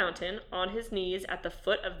top of the mountain, on his knees at the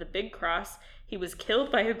foot of the big cross, he was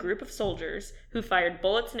killed by a group of soldiers who fired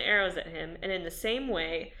bullets and arrows at him, and in the same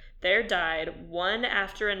way there died, one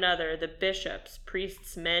after another, the bishops,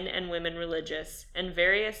 priests, men and women religious, and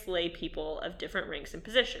various lay people of different ranks and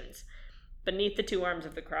positions. Beneath the two arms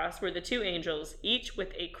of the cross were the two angels, each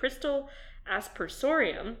with a crystal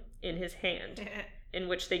aspersorium in his hand, in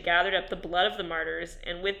which they gathered up the blood of the martyrs,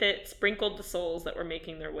 and with it sprinkled the souls that were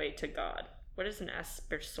making their way to God. What is an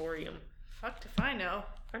aspersorium? Fuck if I know.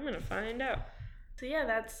 I'm gonna find out. So yeah,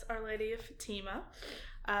 that's Our Lady of Fatima.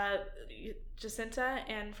 Jacinta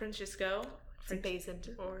and Francisco. It's a basin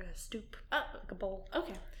or a stoop. Oh, like a bowl.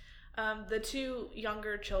 Okay. The two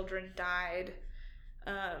younger children died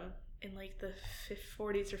in like the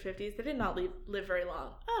 40s or 50s. They did not live very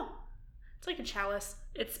long. Oh, it's like a chalice.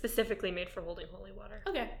 It's specifically made for holding holy water.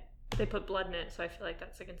 Okay. They put blood in it, so I feel like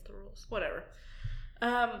that's against the rules. Whatever.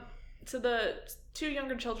 So the two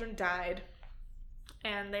younger children died,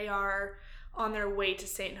 and they are on their way to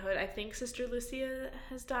sainthood. I think Sister Lucia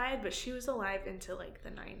has died, but she was alive into like the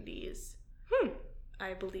 90s.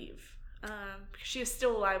 I believe. She is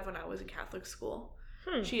still alive when I was in Catholic school.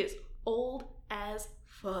 She is old as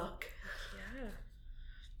fuck.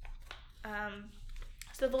 Yeah.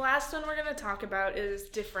 So the last one we're going to talk about is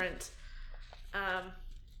different.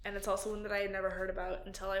 And it's also one that I had never heard about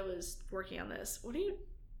until I was working on this.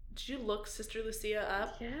 Did you look Sister Lucia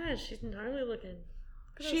up? Yeah, she's gnarly looking.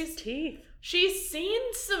 Look at She's those teeth. She's seen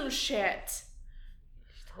some shit.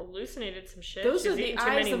 She's hallucinated some shit. Those She's are the eaten too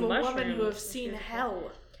eyes many of a woman mushrooms. who have seen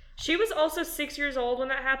hell. She was also 6 years old when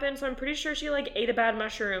that happened, so I'm pretty sure she like ate a bad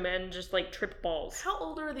mushroom and just like tripped balls. How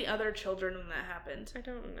old were the other children when that happened? I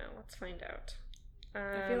don't know. Let's find out.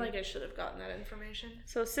 I feel like I should have gotten that information.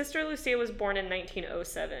 So Sister Lucia was born in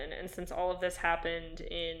 1907, and since all of this happened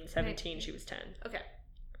in 17, she was 10. Okay.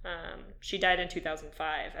 She died in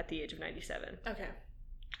 2005 at the age of 97. Okay.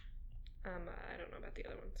 I don't know about the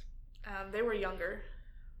other ones. They were younger.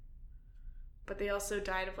 But they also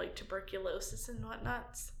died of like tuberculosis and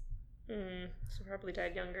whatnots. So probably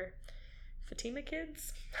died younger. Fatima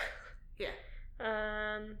kids? Yeah.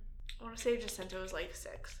 I want to say Jacinta was like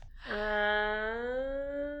 6. I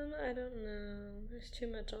don't know. There's too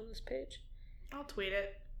much on this page. I'll tweet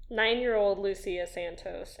it. 9-year-old Lucia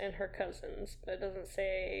Santos and her cousins, but it doesn't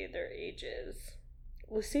say their ages.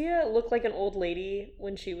 Lucia looked like an old lady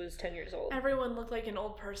when she was 10 years old. Everyone looked like an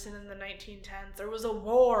old person in the 1910s. There was a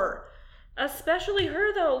war. Especially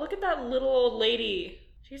her, though. Look at that little old lady.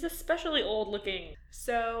 She's especially old looking.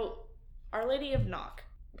 So, Our Lady of Knock.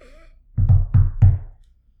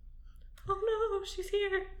 Oh no, she's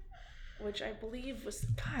here. Which I believe was...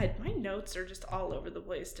 God, my notes are just all over the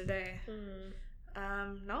place today.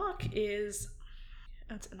 Knock is...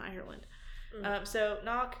 That's in Ireland. So,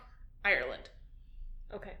 Knock, Ireland.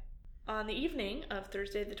 Okay. On the evening of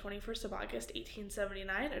Thursday, the 21st of August,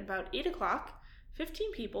 1879, at about 8 o'clock,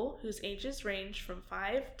 15 people, whose ages ranged from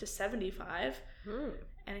 5 to 75,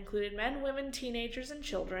 and included men, women, teenagers, and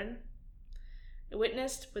children,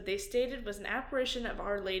 witnessed what they stated was an apparition of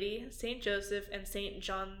Our Lady, St. Joseph, and St.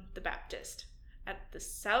 John the Baptist at the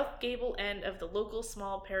south gable end of the local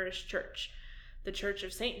small parish church, the Church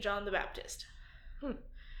of St. John the Baptist.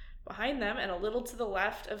 Behind them, and a little to the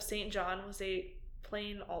left of St. John, was a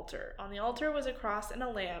plain altar. On the altar was a cross and a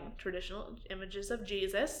lamb, traditional images of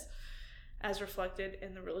Jesus, as reflected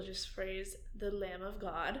in the religious phrase, the Lamb of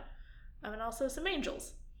God, and also some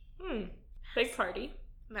angels. Big party.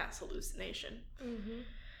 Mass hallucination.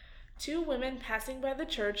 2 women passing by the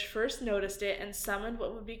church first noticed it and summoned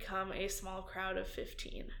what would become a small crowd of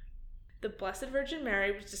 15. The Blessed Virgin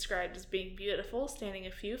Mary was described as being beautiful, standing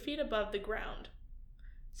a few feet above the ground.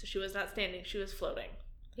 So she was not standing, she was floating.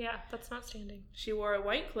 Yeah, that's not standing. She wore a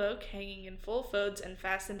white cloak hanging in full folds and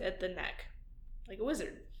fastened at the neck. Like a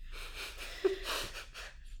wizard.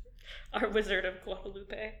 Our Wizard of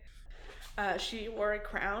Guadalupe. She wore a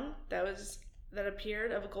crown that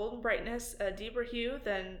appeared of a golden brightness, a deeper hue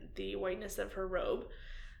than the whiteness of her robe.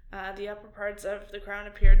 The upper parts of the crown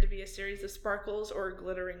appeared to be a series of sparkles or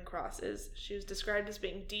glittering crosses. She was described as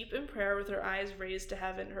being deep in prayer with her eyes raised to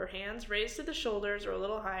heaven, her hands raised to the shoulders or a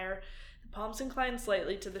little higher, the palms inclined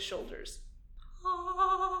slightly to the shoulders.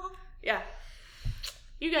 Yeah.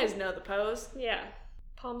 You guys know the pose. Yeah.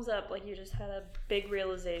 Palms up like you just had a big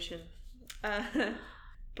realization.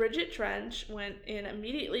 Bridget Trench went in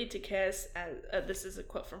immediately to kiss. This is a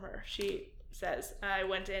quote from her. She says, I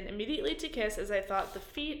went in immediately to kiss as I thought the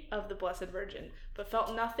feet of the Blessed Virgin, but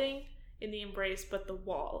felt nothing in the embrace but the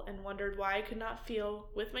wall, and wondered why I could not feel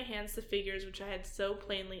with my hands the figures which I had so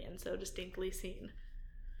plainly and so distinctly seen.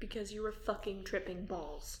 Because you were fucking tripping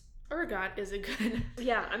balls. Ergot is a good...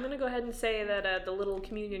 Yeah, I'm gonna go ahead and say that the little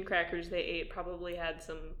communion crackers they ate probably had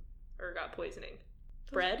some ergot poisoning.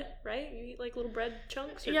 Bread, right? You eat like little bread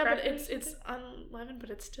chunks or crackers? But it's unleavened, but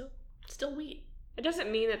it's still wheat. It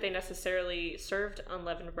doesn't mean that they necessarily served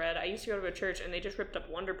unleavened bread. I used to go to a church and they just ripped up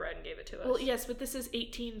Wonder Bread and gave it to us. Well, yes, but this is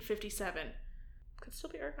 1857. Could still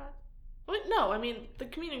be ergot. Well, no, I mean, the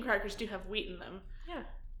communion crackers do have wheat in them. Yeah.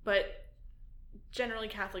 But generally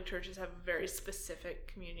Catholic churches have a very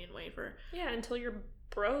specific communion wafer. Yeah, until you're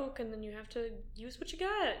broke and then you have to use what you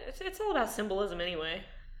got. It's all about symbolism anyway.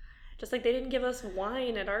 Just like they didn't give us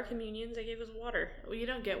wine at our communions, they gave us water. Well, you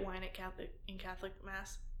don't get wine at Catholic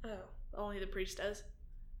Mass. Oh. Only the priest does.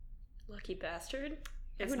 Lucky bastard.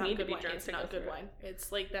 It's not good wine. It's not good wine.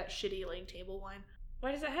 It's like that shitty like table wine.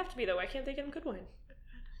 Why does it have to be though? Why can't they give them good wine?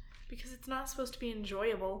 Because it's not supposed to be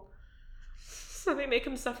enjoyable. So they make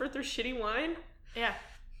them suffer through shitty wine? Yeah.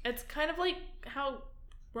 It's kind of like how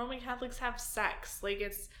Roman Catholics have sex. Like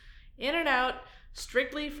it's in and out,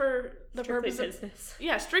 strictly for the purpose of business.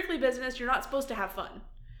 Yeah, strictly business. You're not supposed to have fun.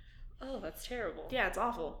 Oh, that's terrible. Yeah, it's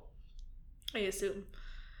awful. I assume.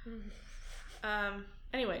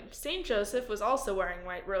 Anyway, Saint Joseph was also wearing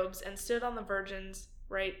white robes and stood on the Virgin's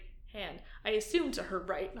right hand. I assume to her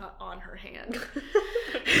right, not on her hand.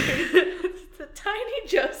 It's a tiny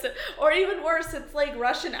Joseph. Or even worse, it's like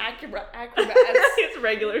Russian acrobats. It's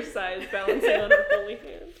regular size balancing on her holy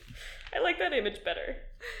hand. I like that image better.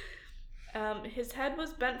 His head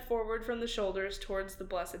was bent forward from the shoulders towards the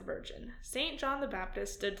Blessed Virgin. St. John the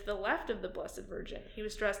Baptist stood to the left of the Blessed Virgin. He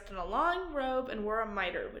was dressed in a long robe and wore a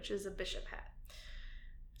mitre, which is a bishop hat.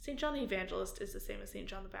 St. John the Evangelist is the same as St.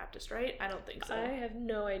 John the Baptist, right? I don't think so. I have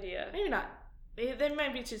no idea. Maybe not. They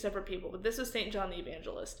might be two separate people, but this was St. John the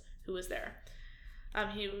Evangelist who was there.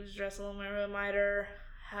 He was dressed in a mitre,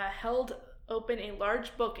 held open a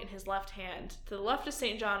large book in his left hand. To the left of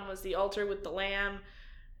St. John was the altar with the lamb,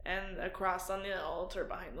 and a cross on the altar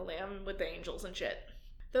behind the lamb with the angels and shit.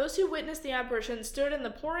 Those who witnessed the apparition stood in the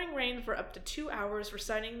pouring rain for up to 2 hours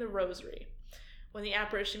reciting the rosary. When the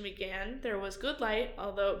apparition began, there was good light,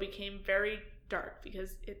 although it became very dark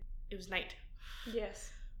because it was night. Yes.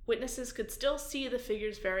 Witnesses could still see the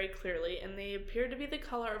figures very clearly, and they appeared to be the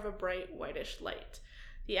color of a bright whitish light.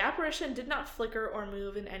 The apparition did not flicker or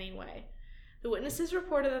move in any way. The witnesses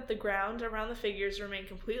reported that the ground around the figures remained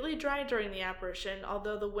completely dry during the apparition,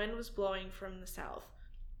 although the wind was blowing from the south.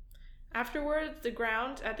 Afterwards, the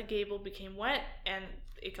ground at the gable became wet, and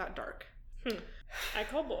it got dark. I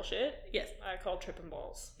call bullshit. Yes. I call tripping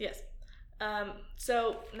balls. Yes.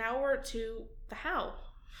 So now we're to the how.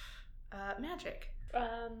 Magic.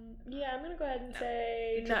 Yeah, I'm gonna go ahead and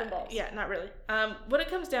say tripping balls. Yeah, not really. What it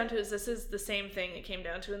comes down to is this is the same thing it came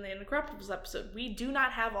down to in the Incorruptibles episode. We do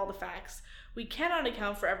not have all the facts. We cannot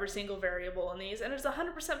account for every single variable in these, and it's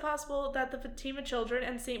 100% possible that the Fatima children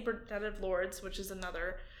and St. Bernadette of Lourdes, which is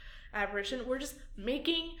another apparition, were just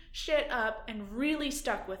making shit up and really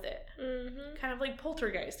stuck with it. Mm-hmm. Kind of like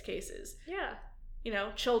poltergeist cases. Yeah. You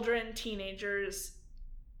know, children, teenagers.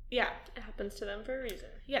 Yeah. It happens to them for a reason.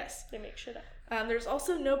 Yes. They make shit up. There's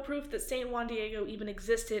also no proof that St. Juan Diego even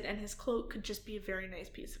existed, and his cloak could just be a very nice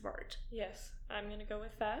piece of art. Yes, I'm going to go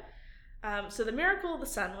with that. So the Miracle of the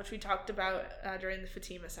Sun, which we talked about during the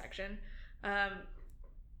Fatima section,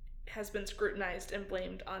 has been scrutinized and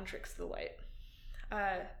blamed on tricks of the light.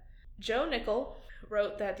 Joe Nickel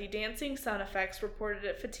wrote that the dancing sun effects reported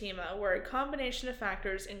at Fatima were a combination of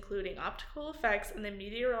factors including optical effects and the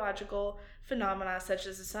meteorological phenomena such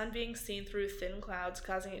as the sun being seen through thin clouds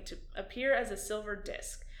causing it to appear as a silver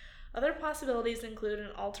disk. Other possibilities include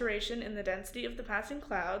an alteration in the density of the passing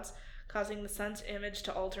clouds, causing the sun's image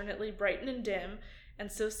to alternately brighten and dim,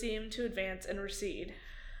 and so seem to advance and recede,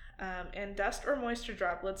 and dust or moisture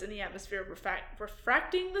droplets in the atmosphere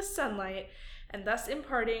refracting the sunlight and thus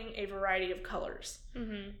imparting a variety of colors.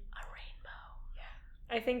 Mm-hmm. A rainbow. Yeah.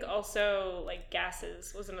 I think also, like,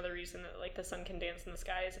 gases was another reason that, like, the sun can dance in the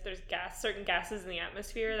sky is if there's certain gases in the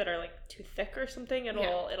atmosphere that are, like, too thick or something, it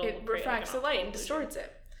refracts the light and distorts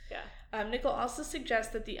it. Nichol also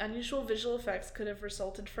suggests that the unusual visual effects could have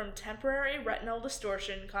resulted from temporary retinal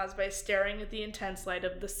distortion caused by staring at the intense light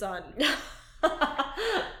of the sun.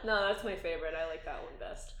 No, that's my favorite. I like that one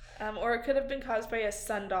best. Or it could have been caused by a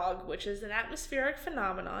sundog, which is an atmospheric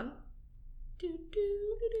phenomenon.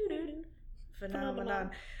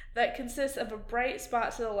 Phenomenon that consists of a bright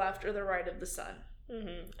spot to the left or the right of the sun.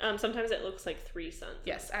 Mm-hmm. Sometimes it looks like 3 suns.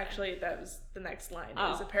 Yes, actually, that was the next line.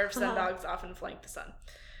 Oh. Is a pair of sundogs often flank the sun.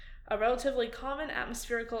 A relatively common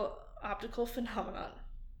atmospherical optical phenomenon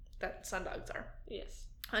that sundogs are. Yes.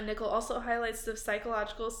 Nichol also highlights the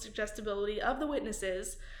psychological suggestibility of the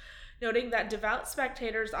witnesses, noting that devout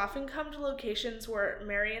spectators often come to locations where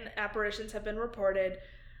Marian apparitions have been reported,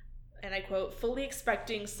 and I quote, fully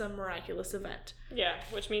expecting some miraculous event. Yeah,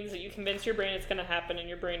 which means that you convince your brain it's going to happen, and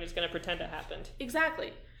your brain is going to pretend it happened.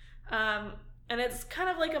 Exactly. And it's kind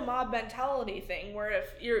of like a mob mentality thing, where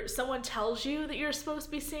if someone tells you that you're supposed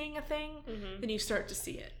to be seeing a thing, then you start to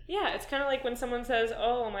see it. Yeah, it's kind of like when someone says,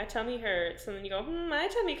 oh, my tummy hurts, and then you go, my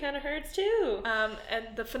tummy kind of hurts too.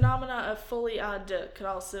 And the phenomena of folie à deux could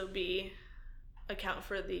also account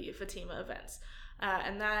for the Fatima events.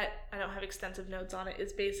 And that, I don't have extensive notes on it,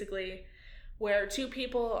 is basically where 2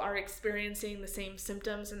 people are experiencing the same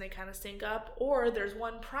symptoms and they kind of sync up, or there's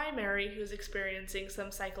one primary who's experiencing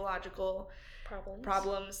some psychological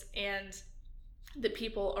problems, and the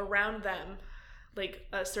people around them, like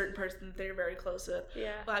a certain person that they're very close with,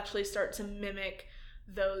 will actually start to mimic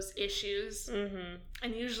those issues.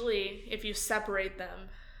 And usually, if you separate them,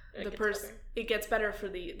 it gets better for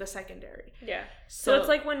the secondary. Yeah. So it's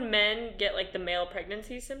like when men get like the male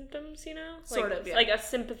pregnancy symptoms, you know? Sort of, yeah. Like a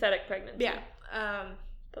sympathetic pregnancy. Yeah.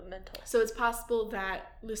 But mental. So it's possible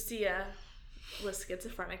that Lucia was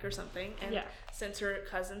schizophrenic or something, and since her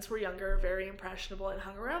cousins were younger, very impressionable, and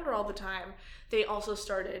hung around her all the time, they also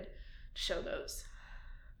started to show those.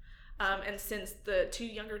 And since the 2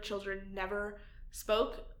 younger children never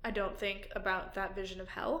spoke, I don't think, about that vision of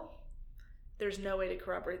hell, there's no way to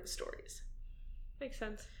corroborate the stories. Makes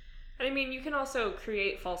sense. I mean, you can also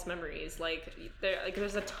create false memories.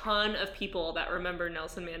 There's a ton of people that remember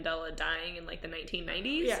Nelson Mandela dying in like the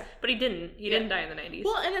 1990s. Yeah. But he didn't. He didn't die in the 90s.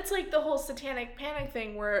 Well, and it's like the whole satanic panic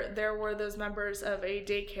thing where there were those members of a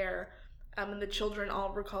daycare, and the children all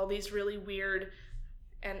recall these really weird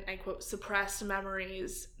and, I quote, suppressed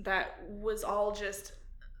memories that was all just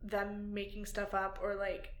them making stuff up or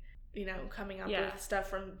like, you know, coming up with stuff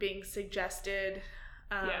from being suggested.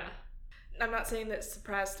 I'm not saying that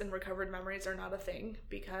suppressed and recovered memories are not a thing,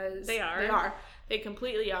 because they are. They are. They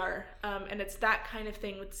completely are. And it's that kind of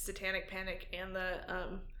thing with the satanic panic and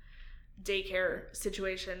the daycare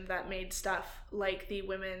situation that made stuff like the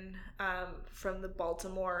women from the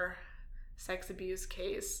Baltimore sex abuse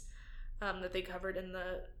case that they covered in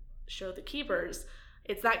the show The Keepers.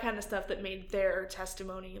 It's that kind of stuff that made their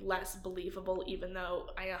testimony less believable, even though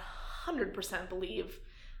I 100% believe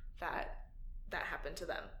that happened to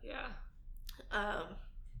them. Yeah.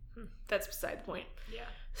 That's beside the point. Yeah.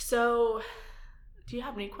 So, do you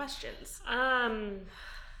have any questions?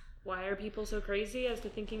 Why are people so crazy as to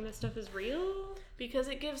thinking this stuff is real? Because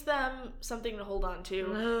it gives them something to hold on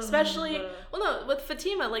to. Especially, with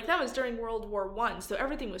Fatima, like that was during World War I, so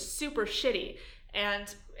everything was super shitty.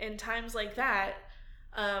 And in times like that,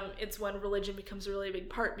 it's when religion becomes a really big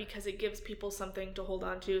part, because it gives people something to hold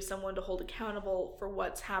on to, someone to hold accountable for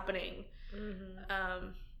what's happening.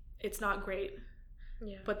 It's not great,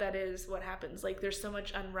 but that is what happens. Like, there's so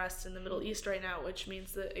much unrest in the Middle East right now, which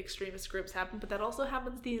means that extremist groups happen, but that also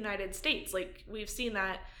happens in the United States. Like, we've seen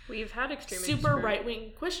that. We've had extremist super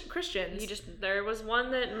right-wing Christians. There was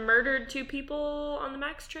one that murdered 2 people on the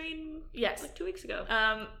MAX train like 2 weeks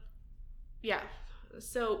ago. Yeah.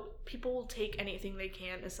 So people will take anything they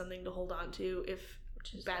can as something to hold on to if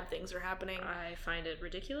bad things are happening. I find it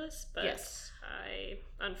ridiculous, but I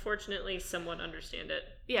unfortunately somewhat understand it.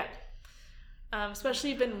 Yeah.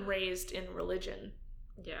 Especially been raised in religion.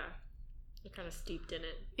 Yeah. You're kind of steeped in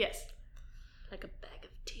it. Yes. Like a bag of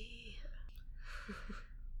tea.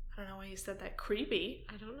 I don't know why you said that. Creepy.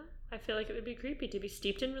 I don't know. I feel like it would be creepy to be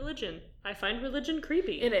steeped in religion. I find religion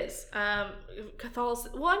creepy. It is.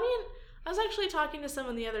 Catholicism. Well, I mean, I was actually talking to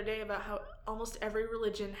someone the other day about how almost every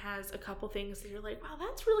religion has a couple things that you're like, wow,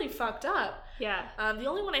 that's really fucked up. Yeah. The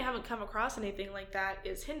only one I haven't come across anything like that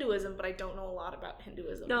is Hinduism, but I don't know a lot about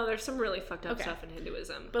Hinduism. No, there's some really fucked up stuff in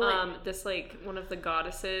Hinduism. But this one of the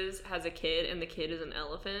goddesses has a kid, and the kid is an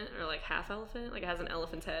elephant, or like half elephant, like it has an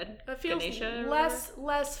elephant's head. It feels Ganesha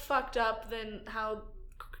less fucked up than how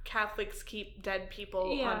Catholics keep dead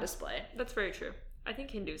people on display. That's very true. I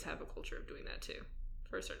think Hindus have a culture of doing that too.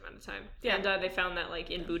 for a certain amount of time. Yeah. And they found that,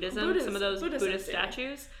 like, in Buddhism, some of those Buddhist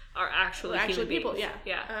statues are actually human people. beings.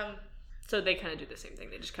 Yeah. So they kind of do the same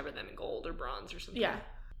thing. They just cover them in gold or bronze or something. Yeah.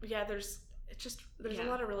 Yeah, there's a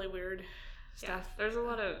lot of really weird stuff. Yeah. There's a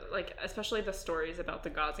lot of, like, especially the stories about the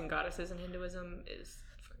gods and goddesses in Hinduism it's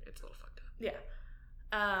a little fucked up. Yeah.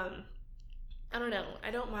 I don't know.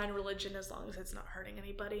 I don't mind religion as long as it's not hurting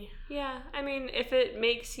anybody. Yeah, I mean, if it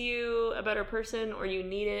makes you a better person or you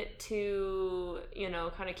need it to, you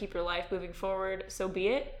know, kind of keep your life moving forward, so be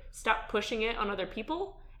it. Stop pushing it on other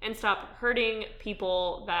people and stop hurting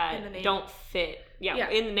people that don't fit. Yeah,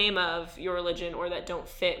 in the name of your religion or that don't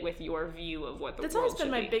fit with your view of what the world should be. That's always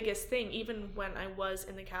been my biggest thing, even when I was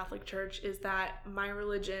in the Catholic Church, is that my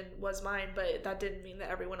religion was mine, but that didn't mean that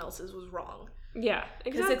everyone else's was wrong. Yeah,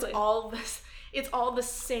 exactly. Because it's all the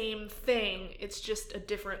same thing. It's just a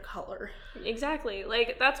different color. Exactly.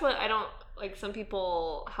 Like, that's what I don't, like, some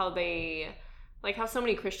people, how so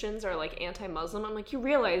many Christians are, like, anti-Muslim. I'm like, you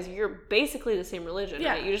realize you're basically the same religion,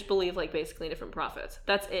 right? You just believe, like, basically in different prophets.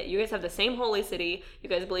 That's it. You guys have the same holy city. You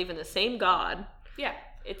guys believe in the same God. Yeah.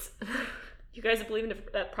 You guys believe in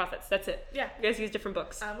different prophets. That's it. Yeah. You guys use different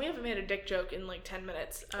books. We haven't made a dick joke in, like, 10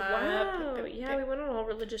 minutes. Wow. We went on a whole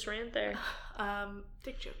religious rant there.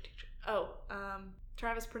 Dick joke. Oh,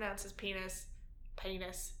 Travis pronounces penis.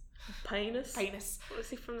 Penis? Penis. What, is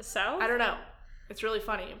he from the South? I don't know. It's really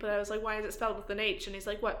funny, but I was like, why is it spelled with an H? And he's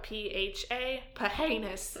like, what, P-H-A?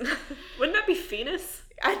 Penis. Wouldn't that be Phoenix?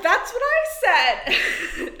 That's what I said.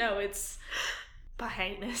 No, it's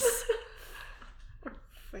penis.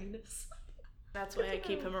 Phoenix. That's why I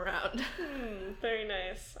keep him around. Very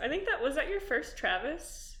nice. I think was that your first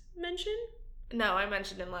Travis mention? No, I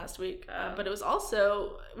mentioned him last week, but it was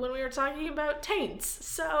also when we were talking about taints,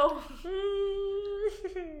 so...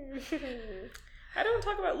 I don't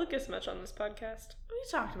talk about Lucas much on this podcast. We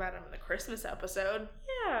talked about him in the Christmas episode.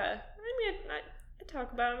 Yeah, I mean, I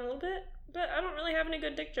talk about him a little bit, but I don't really have any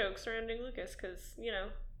good dick jokes surrounding Lucas, because, you know,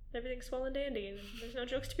 everything's swell and dandy, and there's no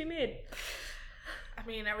jokes to be made. I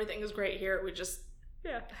mean, everything is great here, we just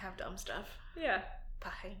have dumb stuff. Yeah.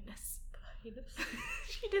 Penis. She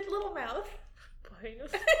did little mouth.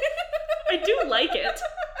 Penis. I do like it.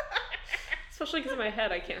 Especially because in my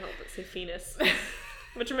head I can't help but say Phoenix.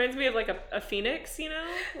 Which reminds me of, like, a phoenix, you know?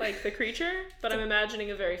 Like the creature. But I'm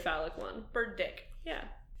imagining a very phallic one. Bird dick. Yeah.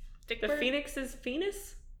 Dick the bird? Phoenix is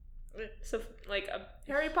Phoenix? So, like, a...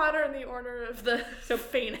 Harry Potter in the order of the... So,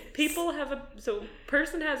 Phoenix.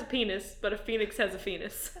 Person has a penis, but a phoenix has a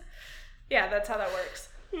Phoenix. Yeah, that's how that works.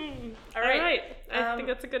 All right. I think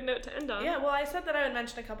that's a good note to end on. Yeah, well, I said that I would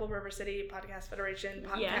mention a couple River City Podcast Federation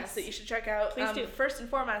podcasts that you should check out. Please do. First and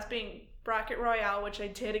foremost being Rocket Royale, which I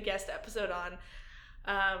did a guest episode on.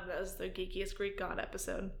 That was the Geekiest Greek God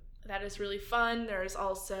episode. That is really fun. There's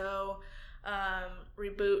also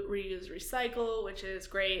Reboot, Reuse, Recycle, which is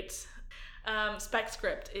great. Spec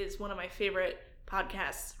Script is one of my favorite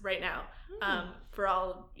podcasts right now. For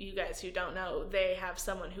all you guys who don't know, they have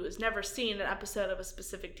someone who has never seen an episode of a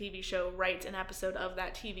specific TV show write an episode of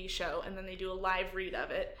that TV show, and then they do a live read of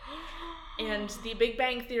it. And the Big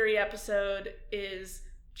Bang Theory episode is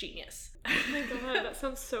genius. Oh my god, that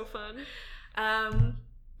sounds so fun.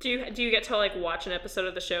 Do you get to, like, watch an episode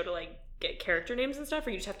of the show to, like, get character names and stuff, or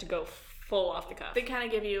you just have to go full off the cuff? They kind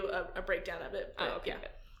of give you a breakdown of it. Oh, okay.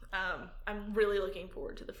 Yeah. I'm really looking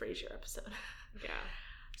forward to the Frasier episode. Yeah.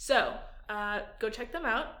 So, go check them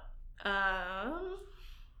out.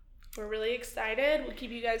 We're really excited. We'll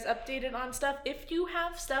keep you guys updated on stuff. If you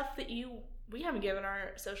have stuff that we haven't given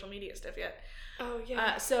our social media stuff yet. Oh,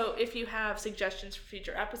 yeah. So if you have suggestions for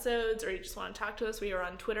future episodes, or you just want to talk to us, we are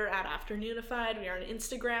on Twitter @Afternoonified. We are on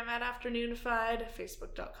Instagram @Afternoonified,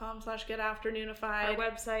 Facebook.com/GetAfternoonified. Our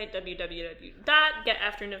website,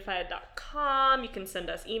 www.getafternoonified.com. You can send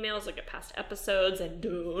us emails, look at past episodes, and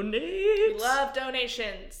donate. We love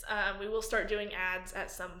donations. We will start doing ads at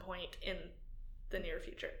some point in the near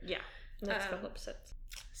future. Yeah. Next couple episodes.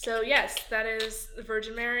 So, yes, that is the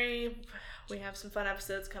Virgin Mary. We have some fun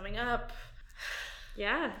episodes coming up.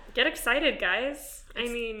 Yeah, get excited, guys. I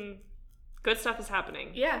mean, good stuff is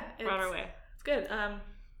happening. Yeah. We're on our way. It's good.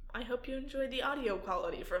 I hope you enjoyed the audio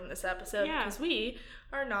quality from this episode, because we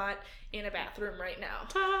are not in a bathroom right now.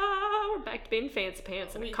 We're back to being fancy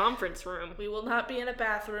pants in a conference room. We will not be in a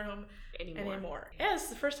bathroom anymore. Yeah, it's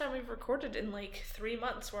the first time we've recorded in, like, 3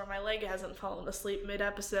 months where my leg hasn't fallen asleep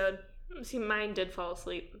mid-episode. See, mine did fall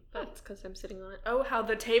asleep. That's because I'm sitting on it. Oh, how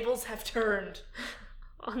the tables have turned.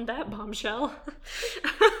 On that bombshell.